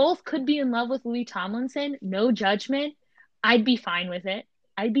 We both could be in love with Louis Tomlinson. No judgment. I'd be fine with it.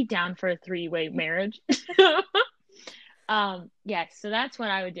 I'd be down for a 3-way marriage. Yes, so that's what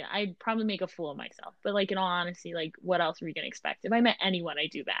I would do. I'd probably make a fool of myself. But like, in all honesty, like, what else were you gonna expect? If I met anyone,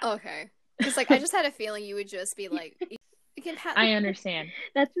 I'd do that. Okay. Because like, I just had a feeling you would just be like, you can have. I understand.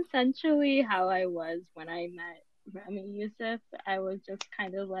 That's essentially how I was when I met Ramy Youseff. I was just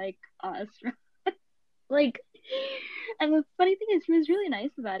kind of like us. Like, and the funny thing is, he was really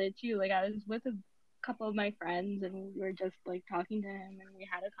nice about it too. Like, I was with a couple of my friends and we were just like talking to him and we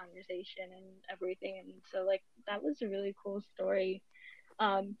had a conversation and everything, and so like that was a really cool story,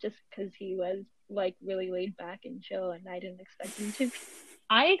 just because he was like really laid back and chill and I didn't expect him to be.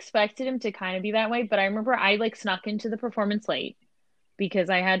 I expected him to kind of be that way, but I remember I like snuck into the performance late because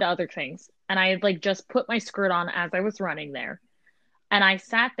I had other things and I had like just put my skirt on as I was running there. And I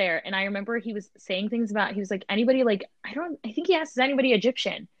sat there and I remember he was saying things about, he was like, anybody like, I think he asked, is anybody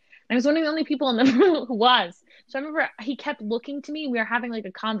Egyptian? And I was one of the only people in the room who was. So I remember he kept looking to me. We were having like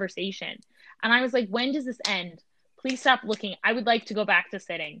a conversation. And I was like, when does this end? Please stop looking. I would like to go back to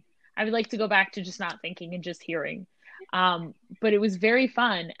sitting. I would like to go back to just not thinking and just hearing. But it was very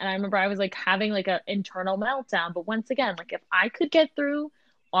fun. And I remember I was like having like an internal meltdown. But once again, like if I could get through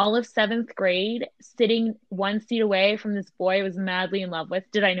all of 7th grade sitting one seat away from this boy I was madly in love with,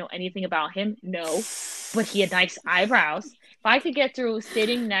 did I know anything about him? No. But he had nice eyebrows. If I could get through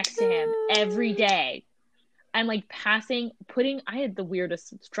sitting next to him every day and like I had the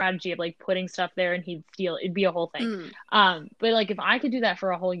weirdest strategy of like putting stuff there and he'd steal, it'd be a whole thing. But like if I could do that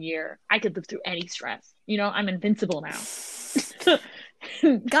for a whole year, I could live through any stress. You know, I'm invincible now.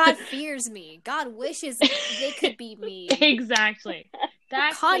 God fears me. God wishes they could be me. Exactly.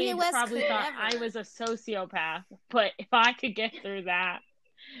 That Kanye kid West probably thought I was a sociopath, but if I could get through that,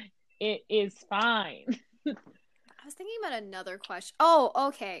 it is fine. I was thinking about another question. Oh,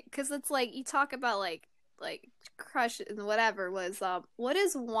 okay, because it's like you talk about like crush and whatever was what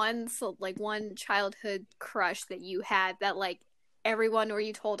is one childhood crush that you had that like everyone or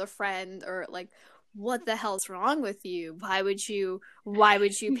you told a friend or like what the hell's wrong with you? Why would you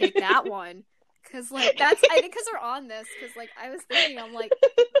pick that one? Because like that's I think because we're on this because like I was thinking I'm like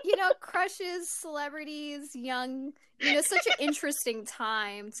crushes, celebrities, young, such an interesting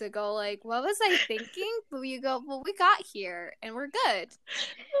time to go like what was I thinking? But you go well we got here and we're good.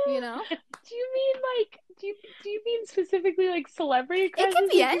 Do you mean like do you mean specifically like celebrity crushes? It could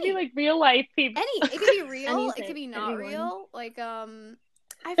be any. It could be like real life people. It could be real. It could be not real. Like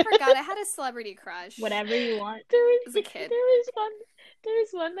I forgot I had a celebrity crush. Whatever you want. As a kid. There was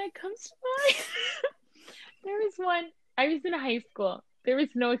one that comes to mind. There was one. I was in high school. There was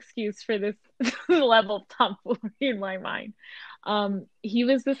no excuse for this level of tomfoolery in my mind. He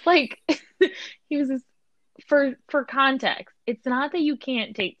was this for context. It's not that you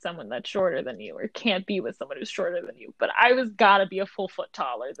can't date someone that's shorter than you or can't be with someone who's shorter than you, but I was gotta be a full foot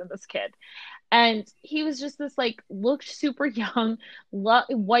taller than this kid. And he was just this like looked super young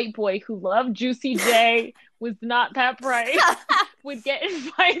white boy who loved Juicy J, was not that bright, would get in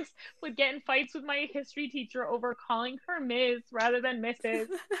fights with my history teacher over calling her Ms. rather than Mrs.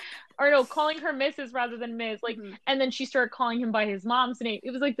 Or no, calling her Mrs. rather than Ms. Like, and then she started calling him by his mom's name.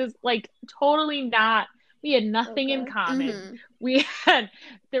 It was like this, like totally not. We had nothing in common.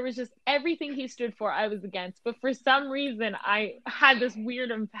 There was just everything he stood for I was against. But for some reason, I had this weird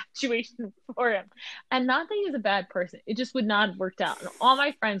infatuation for him. And not that he was a bad person. It just would not have worked out. And all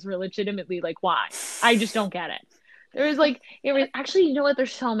my friends were legitimately like, why? I just don't get it. There was like, actually, you know what?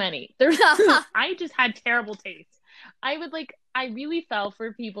 There's so many. I just had terrible taste. I really fell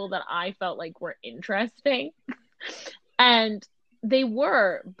for people that I felt like were interesting. And they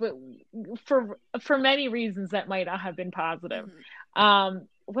were, but for many reasons that might not have been positive.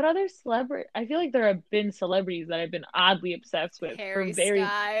 What other celebrity? I feel like there have been celebrities that I've been oddly obsessed with Harry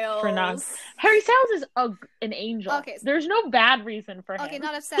for non. Styles. Harry Styles is an angel. Okay. There's no bad reason for him. Okay,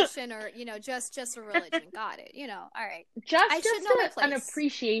 not obsession or just a religion. Got it. All right. I Just should know my place. an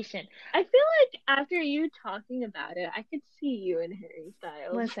appreciation. I feel like after you talking about it, I could see you in Harry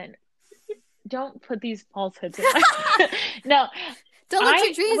Styles. Listen, don't put these falsehoods in my No. Don't let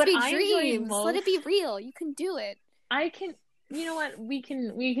your dreams be enjoy dreams. most- Let it be real. You can do it. I can. You know what? We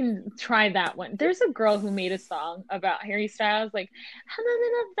can try that one. There's a girl who made a song about Harry Styles, like,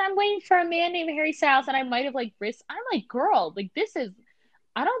 I'm waiting for a man named Harry Styles, and I might have like risked. I'm like, girl, like this is.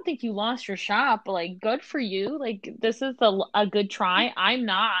 I don't think you lost your shot, but like, good for you. Like, this is a good try. I'm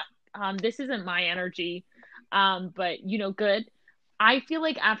not. This isn't my energy. But good. I feel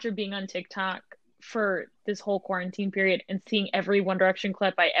like after being on TikTok for this whole quarantine period and seeing every One Direction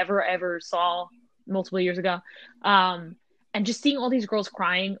clip I ever saw multiple years ago, and just seeing all these girls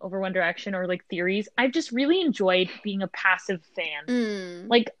crying over One Direction or like theories, I've just really enjoyed being a passive fan.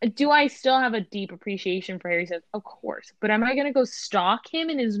 Like, do I still have a deep appreciation for Harry Styles? Of course. But am I going to go stalk him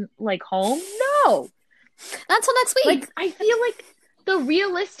in his like home? No. Not until next week. Like, I feel like the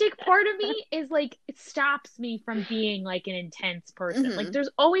realistic part of me is like, it stops me from being like an intense person. Like, there's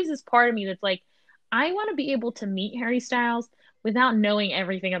always this part of me that's like, I want to be able to meet Harry Styles without knowing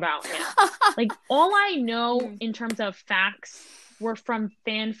everything about him. Like, all I know in terms of facts were from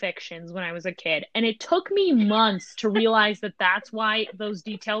fan fictions when I was a kid. And it took me months to realize that that's why those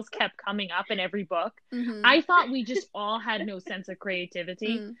details kept coming up in every book. I thought we just all had no sense of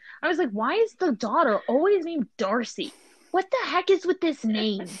creativity. I was like, why is the daughter always named Darcy? What the heck is with this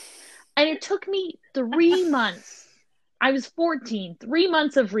name? And it took me 3 months. I was 14, 3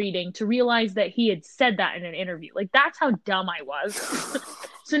 months of reading to realize that he had said that in an interview. Like, that's how dumb I was.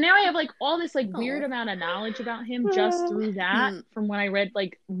 So now I have like all this like weird amount of knowledge about him just through that from when I read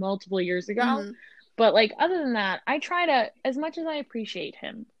like multiple years ago. But like, other than that, I try to, as much as I appreciate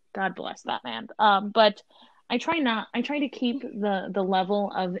him, God bless that man. But I try to keep the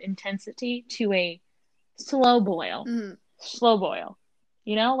level of intensity to a slow boil.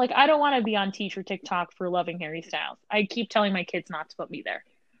 Like, I don't want to be on teacher TikTok for loving Harry Styles. I keep telling my kids not to put me there.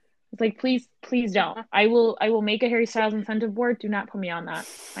 It's like, please don't. I will make a Harry Styles incentive board. Do not put me on that.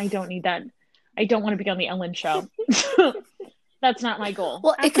 I don't need that. I don't want to be on the Ellen show. That's not my goal.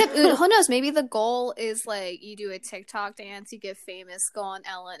 Well, it could. Who knows? Maybe the goal is like you do a TikTok dance, you get famous, go on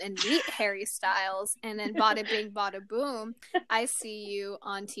Ellen, and meet Harry Styles, and then bada bing, bada boom, I see you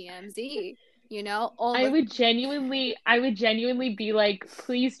on TMZ. I would genuinely be like,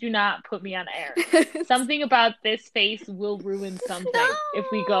 please do not put me on air. Something about this face will ruin something if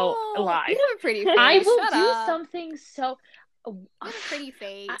we go live. You have a pretty face. I will Shut do up. something so. You have a pretty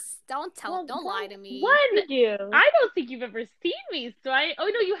face. Don't lie to me. One, you. I don't think you've ever seen me, so oh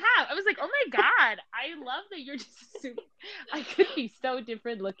no, you have. I was like, oh my god, I love that you're just super. I could be so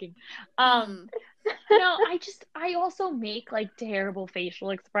different looking. No, I also make like terrible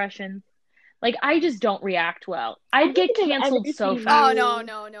facial expressions. Like, I just don't react well. I'd get canceled so fast. Oh,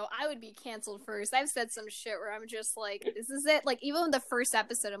 no. I would be canceled first. I've said some shit where I'm just like, this is it. Like, even the first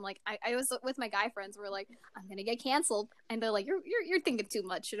episode, I'm like, I was with my guy friends. We're like, I'm going to get canceled. And they're like, you're thinking too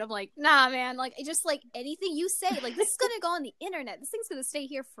much. And I'm like, nah, man. Like, just like anything you say, like, this is going to go on the internet. This thing's going to stay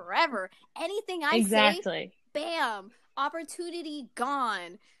here forever. Anything I say, bam, opportunity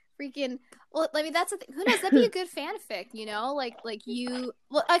gone. Freaking, well, I mean, that's the thing. Who knows? That'd be a good fanfic, like you.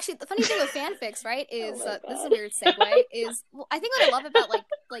 Well, actually, the funny thing with fanfics, right, is this is a weird segue. Is I think what I love about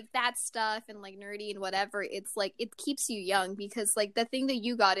like that stuff and like nerdy and whatever, it's like it keeps you young because like the thing that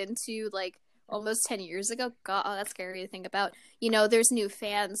you got into like almost 10 years ago, God, that's scary to think about. There's new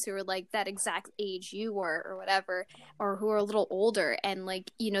fans who are like that exact age you were or whatever, or who are a little older, and like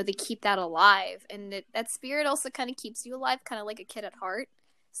they keep that alive, and that spirit also kind of keeps you alive, kind of like a kid at heart.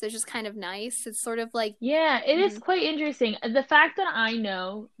 So it's just kind of nice. It's sort of like... Yeah, it is quite interesting. The fact that I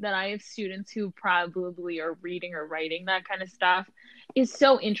know that I have students who probably are reading or writing that kind of stuff is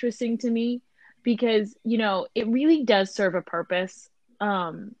so interesting to me because, it really does serve a purpose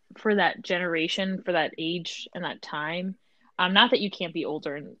for that generation, for that age and that time. Not that you can't be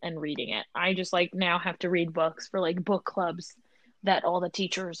older and reading it. I just like now have to read books for like book clubs that all the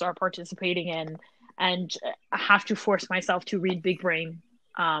teachers are participating in, and I have to force myself to read big brain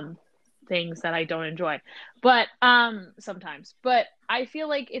things that I don't enjoy, but sometimes. But I feel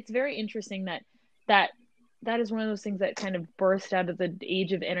like it's very interesting that is one of those things that kind of burst out of the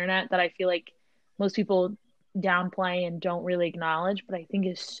age of internet that I feel like most people downplay and don't really acknowledge, but I think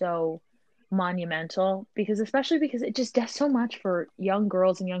is so monumental especially because it just does so much for young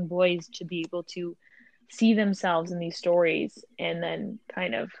girls and young boys to be able to see themselves in these stories and then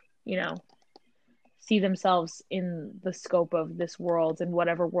kind of, see themselves in the scope of this world and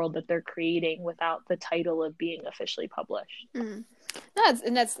whatever world that they're creating without the title of being officially published. No,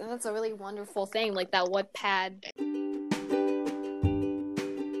 that's a really wonderful thing, like that Wattpad.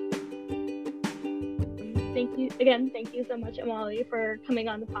 Thank you so much, Amali, for coming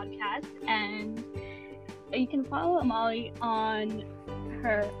on the podcast. And you can follow Amali on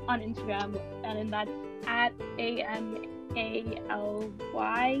Instagram, and that's at AMALYELM.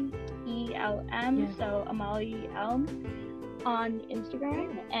 So Amali Elm on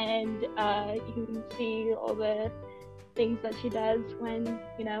Instagram, and you can see all the things that she does when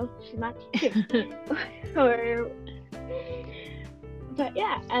she's not teaching. But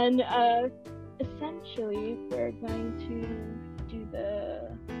yeah, and essentially we're going to do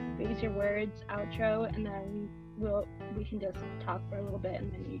the Raise Your Words outro, and then we can just talk for a little bit,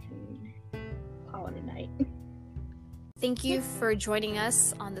 and then you can call it a night. Thank you for joining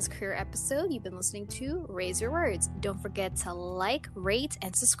us on this career episode. You've been listening to Raise Your Words. Don't forget to like, rate,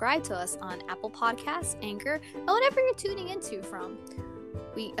 and subscribe to us on Apple Podcasts, Anchor, and whatever you're tuning into from.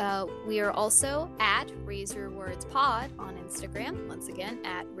 We are also at Raise Your Words Pod on Instagram. Once again,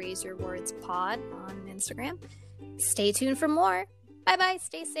 at Raise Your Words Pod on Instagram. Stay tuned for more. Bye-bye.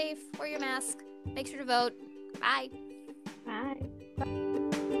 Stay safe. Wear your mask. Make sure to vote. Bye. Bye.